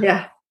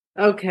 Yeah.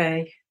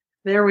 Okay.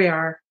 There we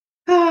are.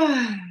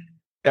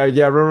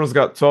 Yeah, Roro's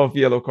got 12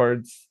 yellow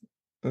cards.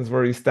 That's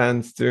where he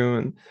stands too.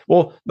 And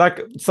well, that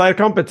side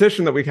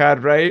competition that we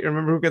had, right?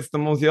 Remember who gets the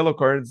most yellow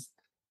cards?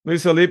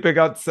 Luis Felipe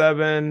got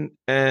 7,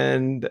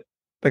 and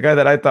the guy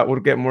that I thought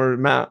would get more,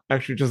 Matt,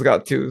 actually just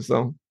got 2.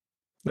 So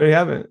there you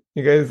have it.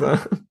 You guys.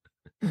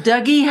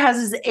 Dougie has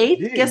his 8th.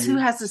 Yeah. Guess who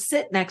has to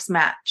sit next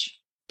match?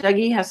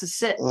 Dougie has to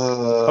sit.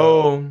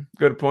 Oh,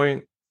 good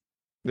point.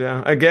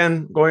 Yeah.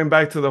 Again, going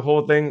back to the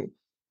whole thing,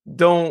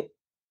 don't,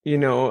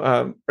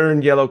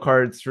 earn yellow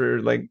cards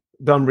for like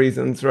dumb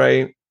reasons,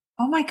 right?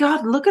 Oh my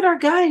God. Look at our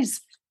guys.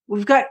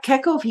 We've got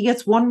Keko. If he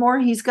gets 1 more,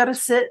 he's got to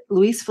sit.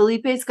 Luis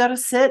Felipe's got to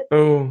sit.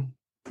 Oh.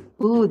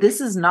 Ooh, this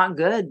is not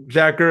good.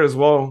 Jacker as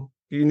well.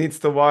 He needs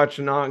to watch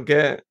and not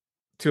get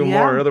 2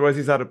 more. Otherwise,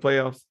 he's out of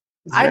playoffs.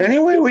 Is there any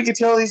way we could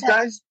tell these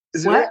guys?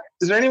 Is there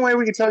any way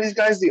we could tell these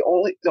guys the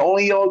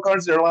only yellow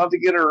cards they're allowed to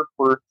get are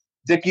for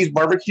Dickie's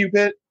barbecue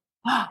pit?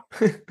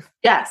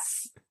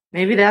 Yes.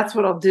 Maybe that's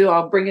what I'll do.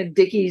 I'll bring a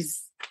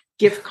Dickie's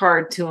gift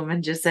card to him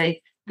and just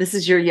say, this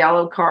is your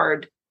yellow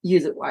card.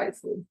 Use it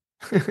wisely.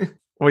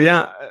 Well,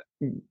 yeah,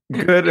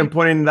 good. And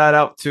pointing that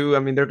out too. I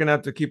mean, they're going to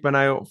have to keep an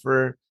eye out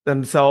for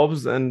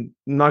themselves and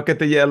not get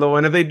the yellow.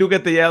 And if they do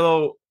get the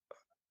yellow,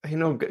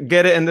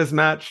 get it in this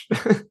match.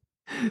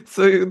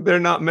 So they're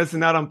not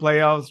missing out on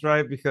playoffs,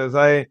 right? Because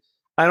I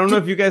don't know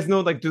if you guys know,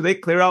 like, do they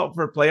clear out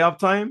for playoff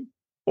time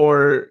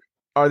or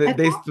are do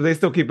they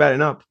still keep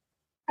batting up?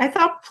 I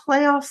thought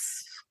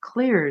playoffs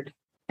cleared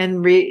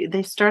and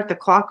they start the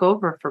clock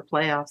over for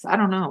playoffs. I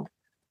don't know.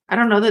 I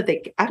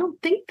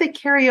don't think they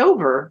carry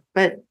over,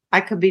 but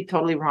I could be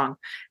totally wrong.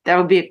 That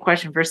would be a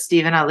question for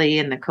Stephen Ali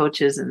and the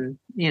coaches and,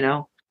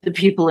 the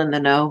people in the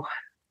know,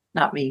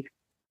 not me.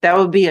 That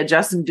would be a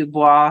Justin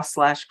Dubois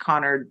 /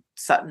 Connor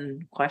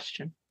Sutton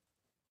question.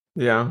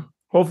 Yeah.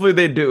 Hopefully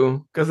they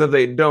do, because if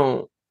they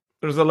don't,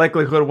 there's a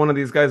likelihood one of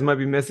these guys might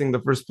be missing the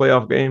first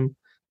playoff game.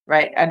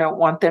 Right. I don't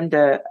want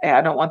the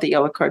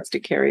yellow cards to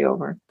carry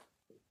over.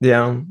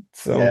 Yeah.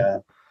 So. Yeah.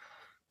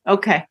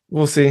 Okay.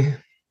 We'll see.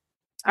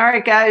 All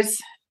right, guys.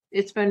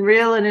 It's been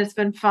real and it's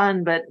been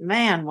fun, but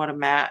man, what a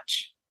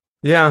match.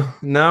 Yeah.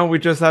 Now we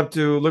just have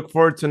to look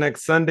forward to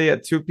next Sunday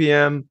at 2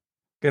 p.m.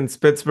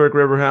 against Pittsburgh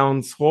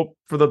Riverhounds. Hope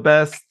for the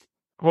best.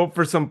 Hope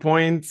for some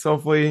points.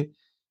 Hopefully,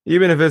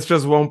 even if it's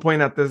just 1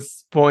 point at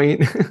this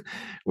point,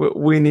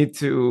 we need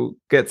to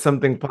get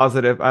something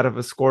positive out of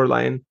a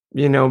scoreline.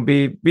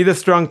 Be the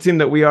strong team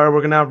that we are. We're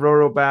going to have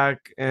Roro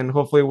back, and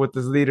hopefully with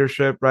his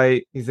leadership,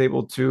 right, he's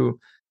able to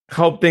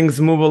help things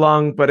move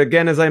along. But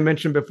again, as I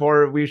mentioned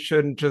before, we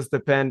shouldn't just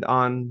depend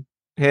on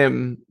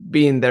him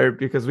being there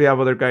because we have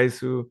other guys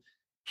who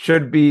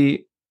should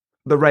be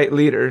the right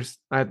leaders,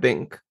 I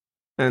think,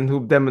 and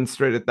who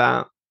demonstrated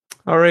that.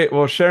 All right.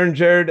 Well, Sharon,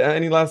 Jared,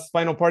 any last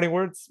final parting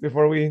words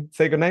before we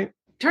say goodnight?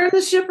 Turn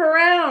the ship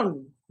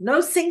around.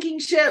 No sinking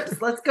ships.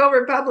 Let's go,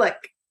 Republic.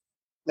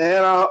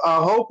 Man, I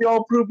hope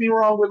y'all prove me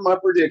wrong with my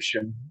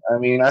prediction. I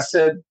mean, I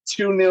said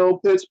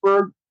 2-0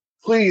 Pittsburgh.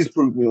 Please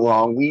prove me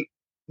wrong. We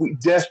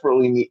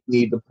desperately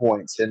need the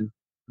points. And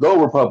go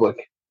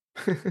Republic.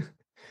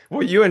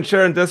 Well, you and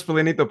Sharon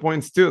desperately need the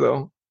points too,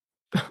 though.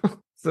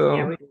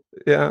 So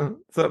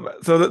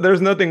so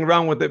there's nothing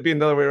wrong with it being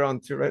the other way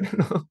around too, right?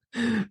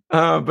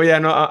 But yeah,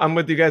 no, I'm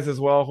with you guys as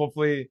well.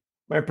 Hopefully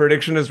my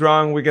prediction is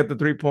wrong. We get the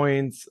 3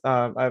 points.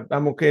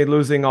 I'm okay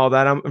losing all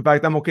that. In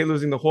fact, I'm okay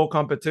losing the whole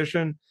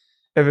competition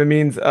if it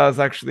means us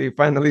actually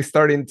finally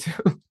starting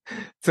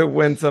to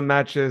win some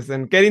matches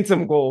and getting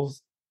some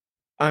goals.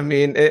 I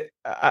mean,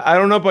 I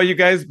don't know about you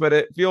guys, but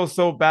it feels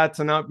so bad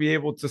to not be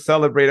able to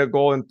celebrate a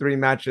goal in 3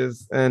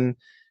 matches. And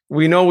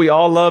we know we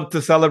all love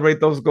to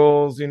celebrate those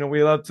goals. You know,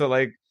 we love to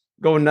like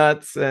go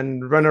nuts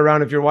and run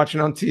around if you're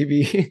watching on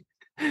TV.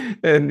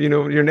 And, you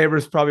know, your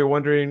neighbor's probably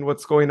wondering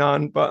what's going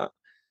on. But,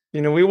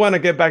 you know, we want to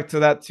get back to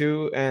that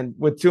too. And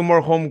with 2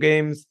 more home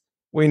games,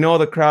 we know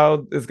the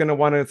crowd is going to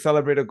want to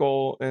celebrate a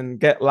goal and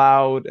get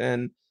loud.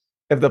 And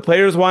if the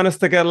players want us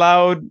to get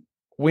loud,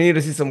 we need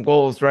to see some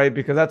goals, right?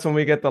 Because that's when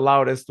we get the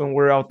loudest, when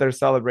we're out there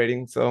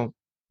celebrating. So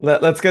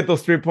let's get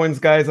those 3 points,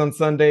 guys, on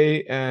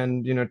Sunday,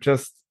 and, you know,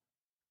 just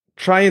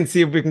try and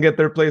see if we can get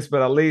third place,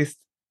 but at least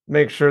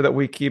make sure that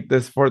we keep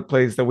this 4th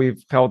place that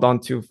we've held on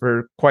to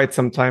for quite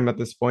some time at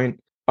this point.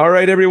 All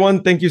right,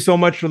 everyone. Thank you so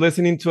much for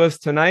listening to us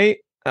tonight.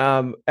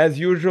 As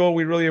usual,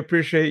 we really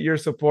appreciate your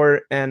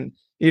support, and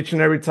each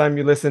and every time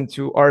you listen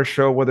to our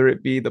show, whether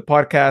it be the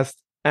podcast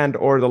and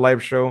or the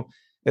live show,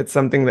 it's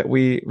something that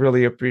we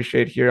really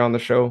appreciate here on the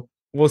show.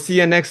 We'll see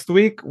you next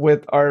week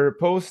with our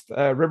post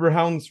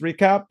Riverhounds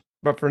recap.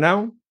 But for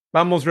now,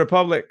 Vamos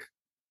Republic.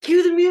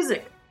 Cue the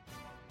music.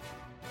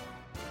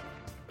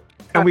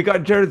 And we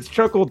got Jared's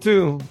chuckle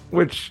too,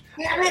 which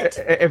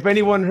if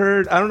anyone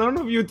heard, I don't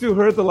know if you two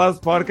heard the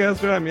last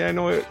podcast, right? I mean, I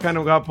know it kind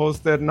of got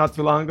posted not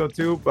too long ago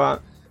too,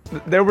 but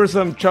there were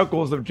some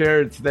chuckles of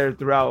Jared's there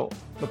throughout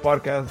the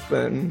podcast.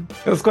 And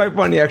it was quite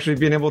funny actually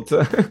being able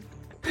to...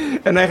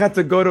 And I had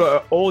to go to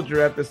an older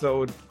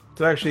episode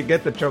to actually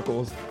get the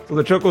chuckles. So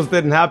the chuckles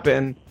didn't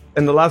happen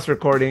in the last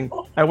recording.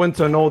 I went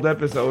to an old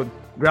episode,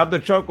 grabbed the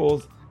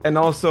chuckles, and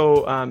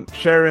also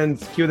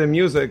Sharon's Cue the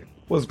Music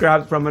was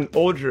grabbed from an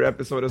older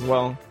episode as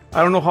well.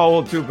 I don't know how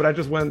old too, but I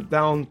just went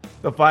down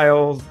the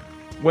files,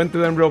 went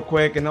through them real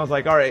quick, and I was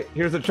like, all right,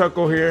 here's a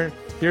chuckle here.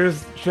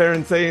 Here's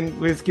Sharon saying,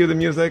 please cue the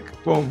music.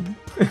 Boom.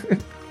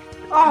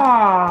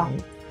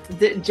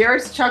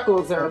 Jared's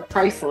chuckles are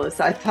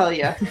priceless, I tell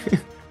you.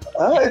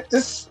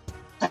 This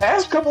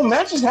past couple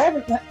matches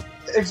haven't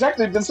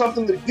exactly been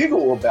something to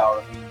giggle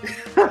about.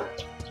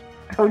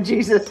 Oh,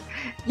 Jesus.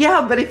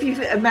 Yeah, but if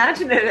you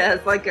imagine it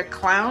as like a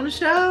clown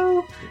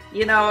show,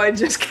 you know, and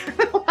just kind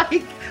of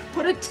like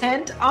put a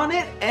tent on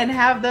it and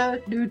have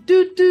the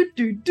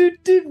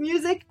do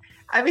music.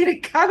 I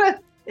mean,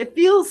 it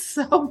feels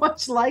so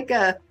much like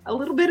a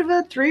little bit of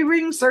a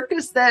 3-ring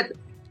circus that,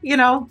 you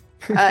know,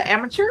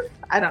 amateur.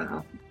 I don't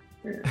know.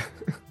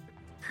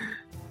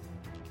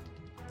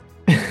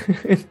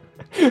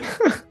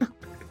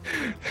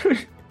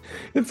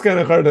 It's kind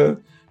of hard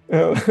to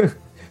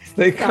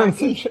stay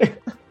concentrated.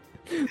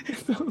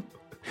 So,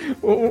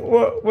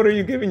 what are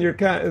you giving your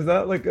cat? Is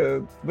that like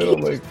a little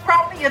he just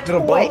brought me a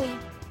toy. Ball?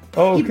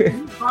 Oh, okay.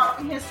 He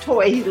brought me his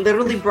toy. He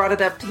literally brought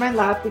it up to my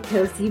lap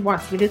because he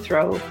wants me to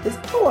throw his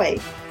toy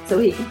so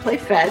he can play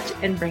fetch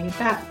and bring it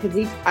back. Because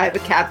I have a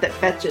cat that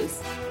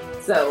fetches,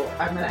 so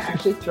I'm gonna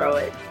actually throw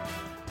it.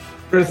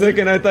 For a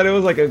second, I thought it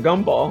was like a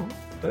gumball.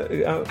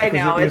 I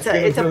know it's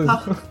a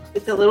puff.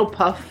 It's a little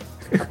puff,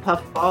 a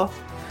puff ball.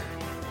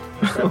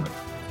 So.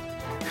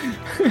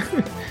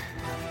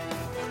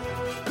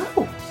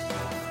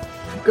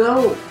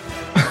 Go.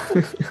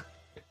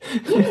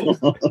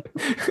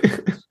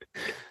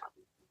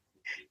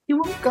 He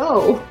won't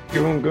go. He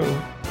won't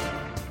go.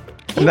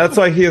 And that's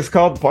why he is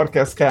called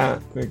Podcast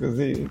Cat, because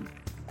he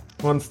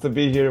wants to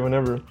be here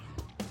whenever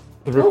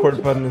the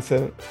record button is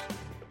hit.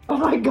 Oh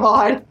my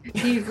God.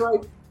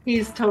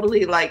 He's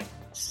totally like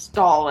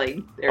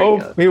stalling. There he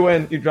goes. He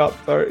went. You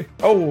dropped. Sorry.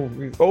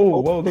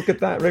 Whoa, look at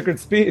that record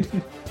speed.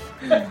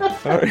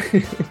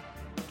 Sorry.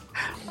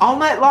 All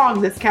night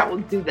long, this cat will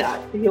do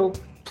that. He'll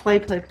play.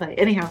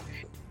 Anyhow,